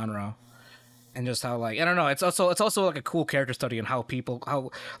genre. And just how like I don't know, it's also like a cool character study on how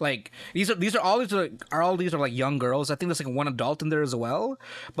like these are all like young girls. I think there's like one adult in there as well,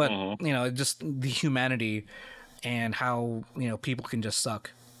 but just the humanity and how people can just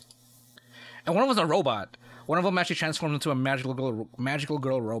suck. And one of them was a robot. One of them actually transformed into a magical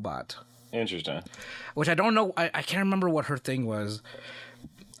girl robot. Interesting. Which I don't know. I can't remember what her thing was.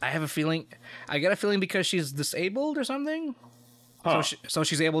 I get a feeling because she's disabled or something. Huh. So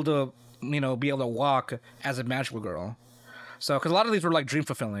she's able to. Be able to walk as a magical girl. So, because a lot of these were like dream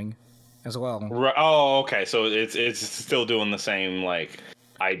fulfilling, as well. Right. Oh, okay. So it's still doing the same like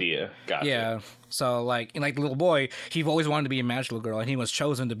idea. Gotcha. Yeah. So like the little boy, he always wanted to be a magical girl, and he was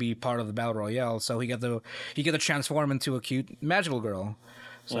chosen to be part of the battle royale. So he got to transform into a cute magical girl.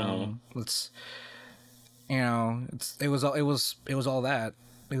 So it's You know, it was all that.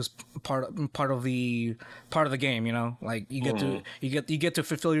 It was part of the game. You know, like you get to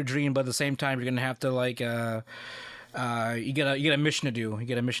fulfill your dream, but at the same time you're gonna have to like you get a mission to do. You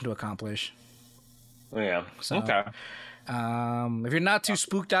get a mission to accomplish. Yeah. So, okay. If you're not too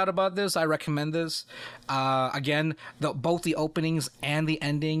spooked out about this, I recommend this. Again, both the openings and the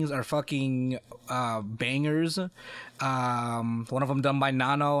endings are fucking bangers. One of them done by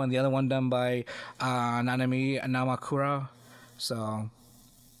Nano, and the other one done by Nanami Namakura. So,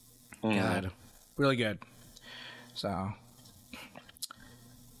 God, really good. So,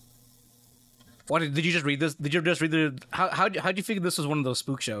 what did you just read this? Did you just read the? How do you figure this was one of those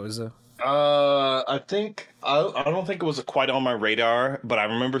spook shows? I don't think it was quite on my radar, but I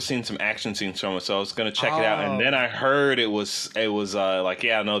remember seeing some action scenes from it, so I was gonna check it out. And then I heard it was like,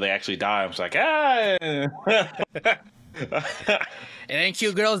 yeah, no, they actually die. I was like, It ain't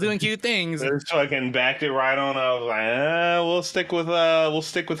cute girls doing cute things. They fucking backed it right on. I was like, we'll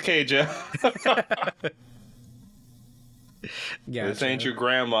stick with Keija. Yeah, this ain't your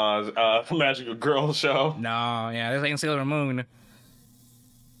grandma's magical girl show. No, yeah, this ain't Sailor Moon.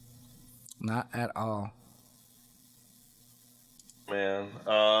 Not at all. Man,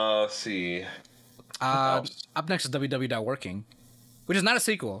 let's see. Up next is WW.Working, which is not a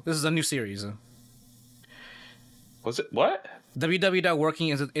sequel. This is a new series. Was it what? WW.Working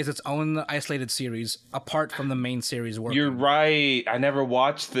is its own isolated series apart from the main series. Working. You're right. I never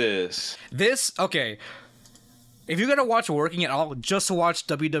watched this. Okay. If you're gonna watch Working at all, just watch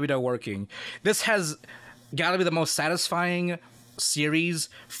WW.Working. This has got to be the most satisfying series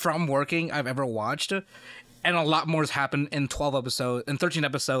from Working I've ever watched, and a lot more has happened in 13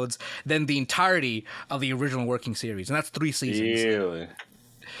 episodes than the entirety of the original Working series, and that's 3 seasons. Really?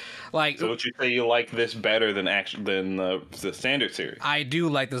 Like, so would you say you like this better than the standard series? I do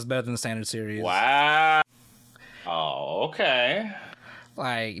like this better than the standard series. Wow. Oh, okay.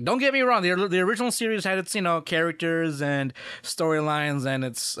 Like, don't get me wrong, the original series had its, characters and storylines and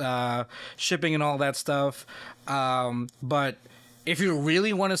its shipping and all that stuff, but if you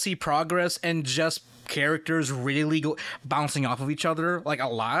really want to see progress and just characters really bouncing off of each other like a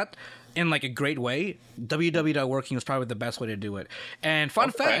lot in like a great way, WW.Working was probably the best way to do it. And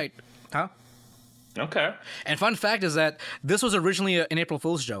fun fact, Okay. And fun fact is that this was originally an April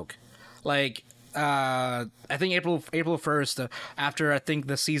Fool's joke. Like, I think April 1st, after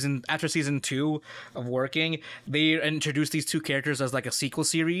season 2 of Working, they introduced these two characters as like a sequel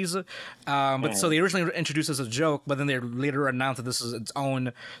series. So they originally introduced as a joke, but then they later announced that this is its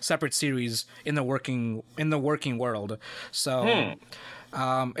own separate series in the working world. So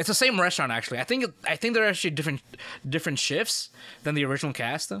it's the same restaurant actually. I think they're actually different shifts than the original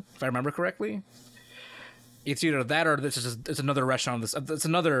cast, if I remember correctly. It's either that or it's another restaurant. It's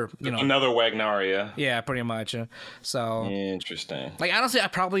another, another Wagnaria. Yeah, pretty much. So interesting. Like, honestly, I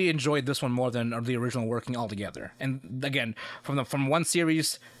probably enjoyed this one more than the original Working altogether. And again, from one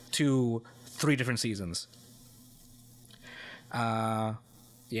series to 3 different seasons. Yeah,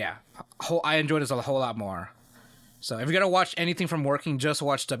 I enjoyed this a whole lot more. So if you're gonna watch anything from Working, just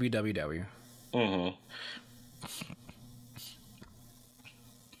watch WWW.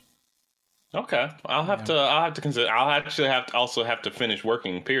 Okay, I'll have to consider. I'll actually have to finish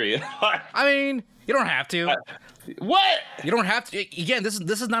Working. Period. I mean, you don't have to. What? You don't have to. Again, this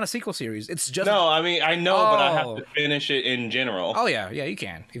is not a sequel series. It's just no. I mean, I know, but I have to finish it in general. Oh yeah, you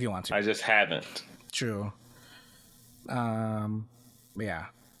can if you want to. I just haven't. True. Yeah,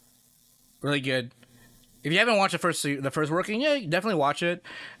 really good. If you haven't watched the first Working, yeah, definitely watch it.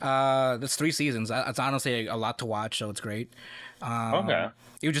 That's 3 seasons. It's honestly a lot to watch, so it's great. Okay.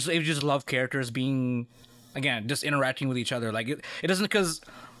 You just love characters being, again, just interacting with each other. Like it doesn't, because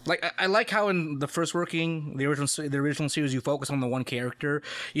like I like how in the first Working, the original series, you focus on the one character.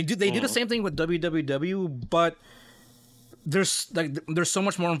 They do the same thing with WWW, but there's so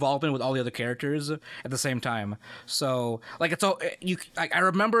much more involvement with all the other characters at the same time. So like it's all I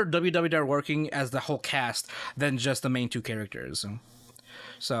remember WW.Working as the whole cast than just the main 2 characters.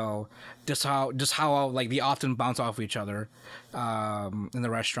 So just how like they often bounce off of each other in the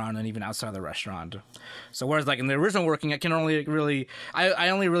restaurant and even outside the restaurant. So whereas like in the original Working, I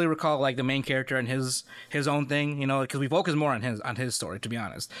only really recall like the main character and his own thing, because we focus more on his story, to be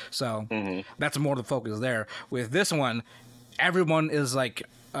honest. So that's more the focus there. With this one, everyone is like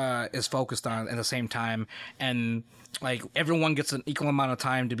is focused on at the same time, and like everyone gets an equal amount of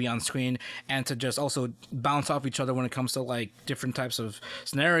time to be on screen and to just also bounce off each other when it comes to like different types of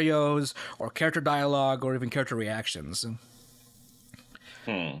scenarios or character dialogue or even character reactions.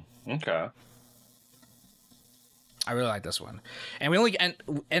 Okay. I really like this one, and we only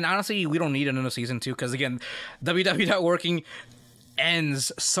and honestly, we don't need another season 2 because again, WW Not Working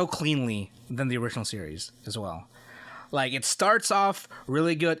ends so cleanly than the original series as well. Like it starts off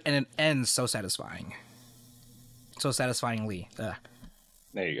really good and it ends so satisfying, so satisfyingly. There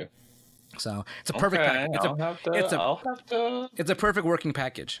you go. So it's a perfect. It's a perfect working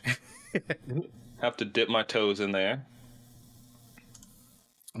package. Have to dip my toes in there.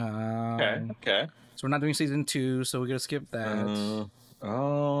 Okay. So we're not doing season 2, so we're gonna skip that.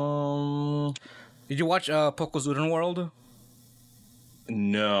 Did you watch Poco's Udon World?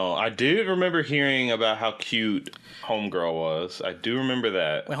 No, I did remember hearing about how cute Homegirl was. I do remember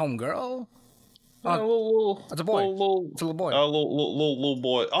that. Wait, Homegirl? It's a boy. It's a little boy. Little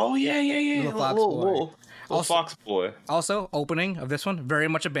boy. Oh yeah. Little fox boy. Little fox boy. Also, opening of this one, very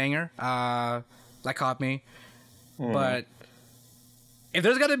much a banger. That caught me. But if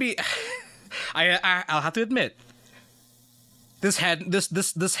there's gotta be, I'll have to admit, this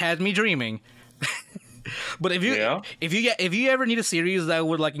had me dreaming. But if you ever need a series that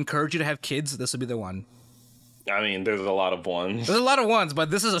would like encourage you to have kids, this would be the one. I mean, there's a lot of ones. There's a lot of ones,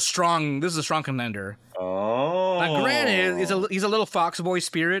 but this is a strong contender. Oh. Now, granted, he's a little fox boy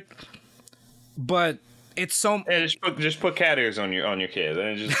spirit, but it's so. Yeah, just put cat ears on your kid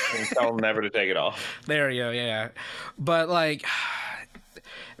and just tell them never to take it off. There you go. Yeah, but like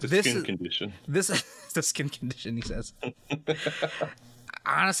the skin condition. This is the skin condition. He says.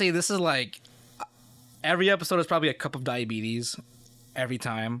 Honestly, this is like every episode is probably a cup of diabetes every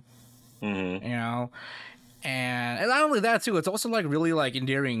time. Mm-hmm. You know. And not only that too, it's also like really like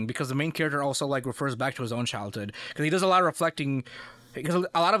endearing because the main character also like refers back to his own childhood because he does a lot of reflecting because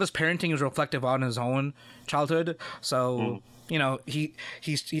a lot of his parenting is reflective on his own childhood. So you know he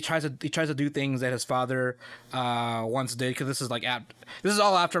tries to do things that his father once did because this is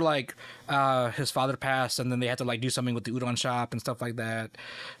all after like his father passed and then they had to like do something with the udon shop and stuff like that.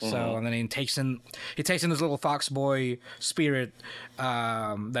 So and then he takes in this little fox boy spirit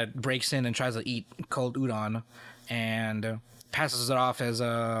that breaks in and tries to eat cold udon and passes it off as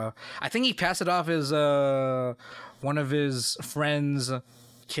I think he passed it off as one of his friends'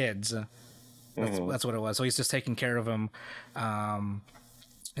 kids. That's what it was. So he's just taking care of him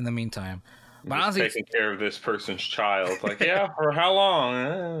in the meantime. But honestly, taking care of this person's child. Like, yeah, for how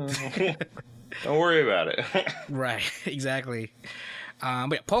long? Don't worry about it. Right, exactly.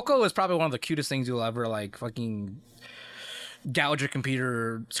 But yeah, Poco is probably one of the cutest things you'll ever like fucking gouge your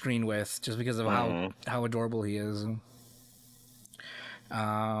computer screen with, just because of how adorable he is. And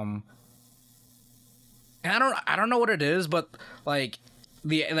I don't know what it is, but like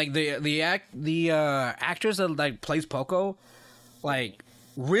the actress that like plays Poco, like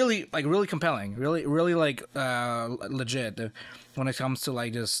really compelling, really like legit when it comes to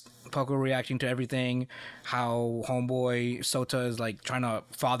like just Poco reacting to everything, how homeboy Sota is like trying to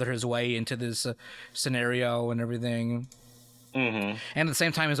father his way into this scenario and everything. And at the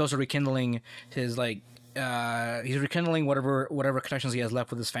same time, he's also rekindling his like whatever connections he has left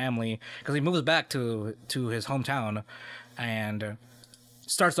with his family because he moves back to his hometown and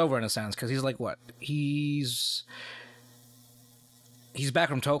starts over in a sense because he's like he's back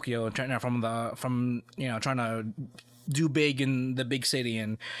from Tokyo and trying to do big in the big city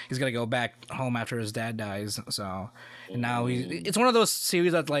and he's gonna go back home after his dad dies. So and now it's one of those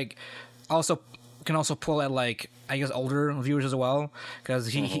series that like can also pull at like I guess older viewers as well because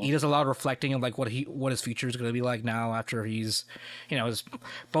he does a lot of reflecting of like what his future is going to be like now after he's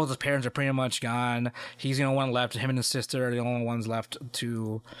both his parents are pretty much gone. He's the only one left. Him and his sister are the only ones left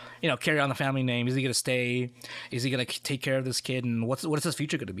to carry on the family name. Is he going to stay? Is he going to take care of this kid? And what is his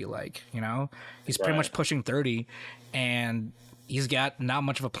future going to be like? He's pretty much pushing 30 and he's got not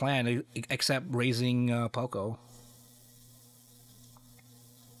much of a plan except raising Poco.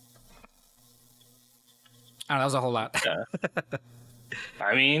 Oh, that was a whole lot. Yeah.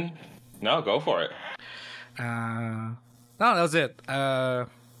 I mean, no, go for it. No, that was it.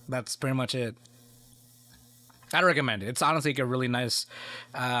 That's pretty much it. I'd recommend it. It's honestly like a really nice,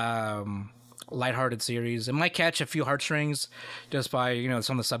 lighthearted series. It might catch a few heartstrings just by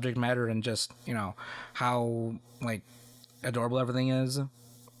some of the subject matter and just how like adorable everything is.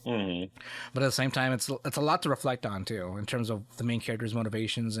 But at the same time, it's a lot to reflect on too in terms of the main character's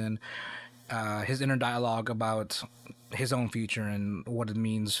motivations and his inner dialogue about his own future and what it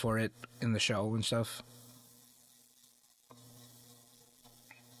means for it in the show and stuff.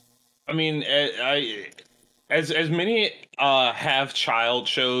 I mean, as many have child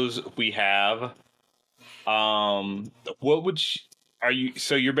shows we have, what would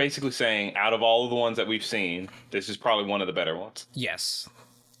so you're basically saying out of all of the ones that we've seen, this is probably one of the better ones? Yes.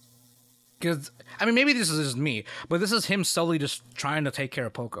 Because I mean, maybe this is just me, but this is him solely just trying to take care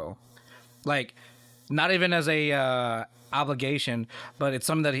of Poco, like not even as a obligation, but it's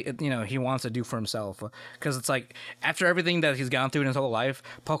something that he wants to do for himself. Because it's like after everything that he's gone through in his whole life,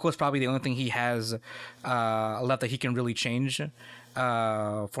 Poco is probably the only thing he has left that he can really change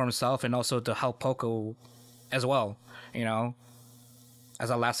for himself, and also to help Poco as well. As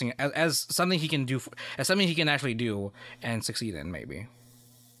a lasting, as something he can do, as something he can actually do and succeed in, maybe.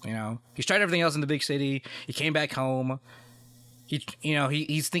 He's tried everything else in the big city. He came back home.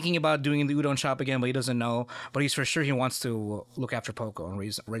 He's thinking about doing the udon shop again, but he doesn't know. But he's for sure he wants to look after Poco and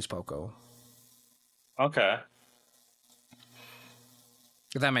raise Poco. Okay.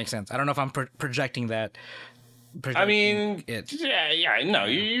 If that makes sense. I don't know if I'm projecting that. I mean, no,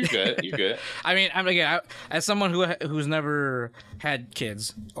 you're good. You're good. I mean, as someone who's never had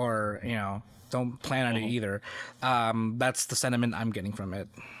kids or don't plan on it either, that's the sentiment I'm getting from it.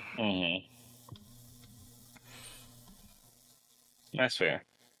 Mm-hmm. That's fair.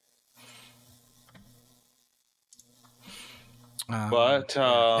 But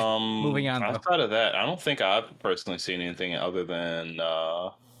moving on. Outside of that, I don't think I've personally seen anything other than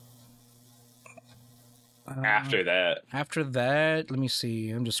after that. After that, let me see.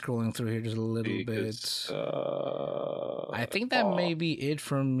 I'm just scrolling through here just a little bit. I think that may be it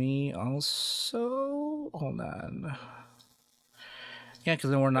for me. Also, hold on. Yeah,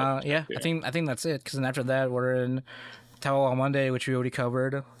 because then we're not. Yeah, I think that's it. Because then after that, we're in Tao on Monday, which we already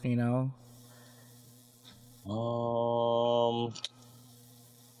covered. See,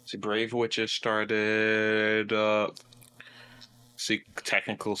 Brave Witches started.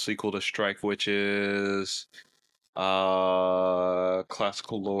 Technical sequel to Strike Witches.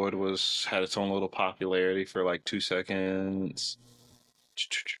 Classical Lord had its own little popularity for like 2 seconds.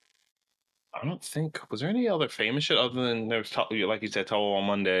 I don't think was there any other famous shit other than there was like you said, Tao on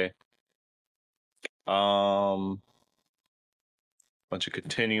Monday. Bunch of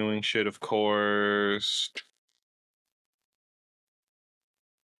continuing shit, of course.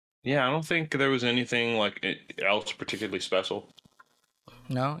 Yeah, I don't think there was anything like else particularly special.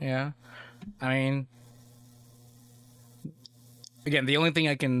 No, yeah. I mean, again, the only thing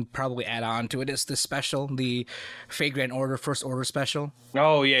I can probably add on to it is the special, the Fate Grand Order First Order special.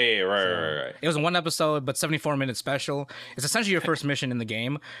 Oh, yeah, right. It was a 1 episode, but 74-minute special. It's essentially your first mission in the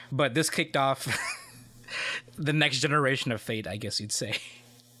game, but this kicked off the next generation of Fate, I guess you'd say.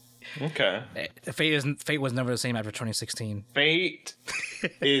 Okay. Fate was never the same after 2016. Fate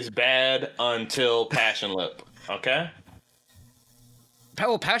is bad until Passion Lip, okay?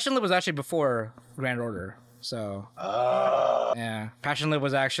 Well, Passion Lip was actually before Grand Order, so yeah, Passion Lip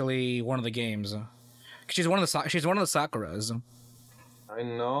was actually one of the games. She's one of the Sakuras. I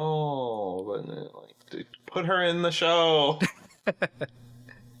know, but dude, put her in the show,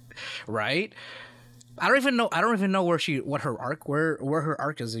 right? I don't even know where her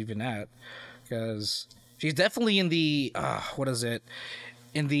arc is even at, because she's definitely in the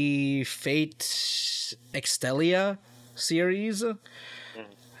in the Fate Extelia series.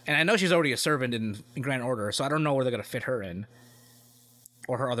 And I know she's already a servant in Grand Order, so I don't know where they're gonna fit her in,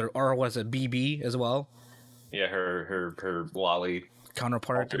 or was it BB as well? Yeah, her lolly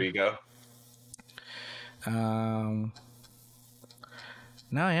counterpart. Alter ego. No,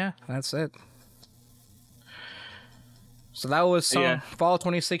 yeah, that's it. So that was fall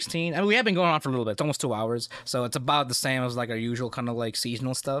 2016. I mean, we have been going on for a little bit. It's almost 2 hours, so it's about the same as like our usual kind of like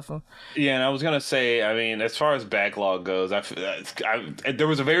seasonal stuff. Yeah, and I was gonna say, I mean, as far as backlog goes, there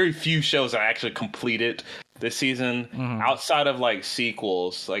was a very few shows I actually completed this season outside of like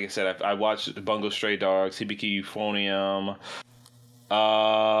sequels. Like I said, I watched Bungo Stray Dogs, Hibiki Euphonium.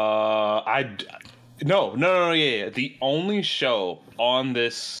 Yeah. The only show on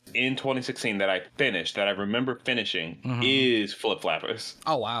this in 2016 that I finished, that I remember finishing, is Flip Flappers.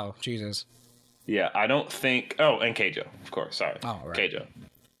 Oh, wow. Jesus. Yeah, I don't think... Oh, and Keijo, of course. Sorry. Oh, right. Keijo.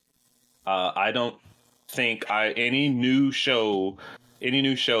 I don't think any new shows,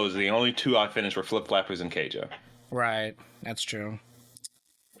 the only 2 I finished were Flip Flappers and Keijo. Right. That's true.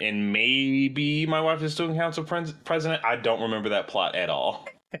 And maybe My Wife is Student Council President. I don't remember that plot at all.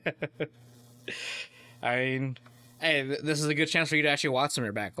 I mean, hey, this is a good chance for you to actually watch some of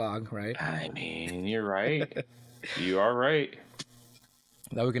your backlog, right? I mean, you're right. You are right.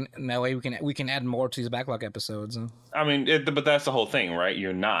 That way we can add more to these backlog episodes. I mean, but that's the whole thing, right?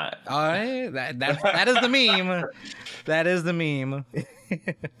 You're not. All right, that is the meme. That is the meme.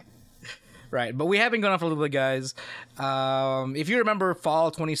 Right, but we have been going on for a little bit, guys. If you remember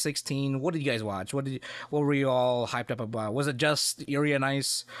fall 2016, what did you guys watch? What were you all hyped up about? Was it just Yuri on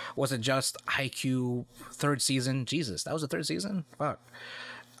Ice? Was it just Haikyuu 3rd season? Jesus, that was the 3rd season? Fuck.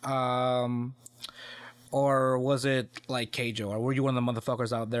 Or was it like Keijo? Or were you one of the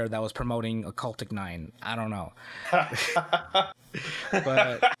motherfuckers out there that was promoting Occultic 9? I don't know.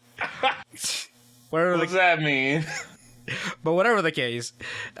 But what does that mean? But whatever the case,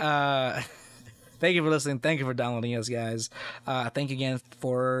 thank you for listening. Thank you for downloading us, guys. Thank you again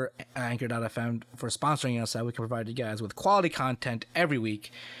for Anchor.fm for sponsoring us, so we can provide you guys with quality content every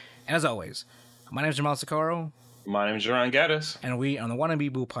week. And as always, my name is Jamal Socorro. My name is Jerron Gaddis. And we, on the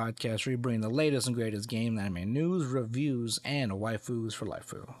Wannabe Boo podcast, we bring the latest and greatest game anime news, reviews, and waifus for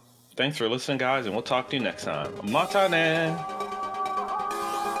life. Thanks for listening, guys, and we'll talk to you next time. Mata ne!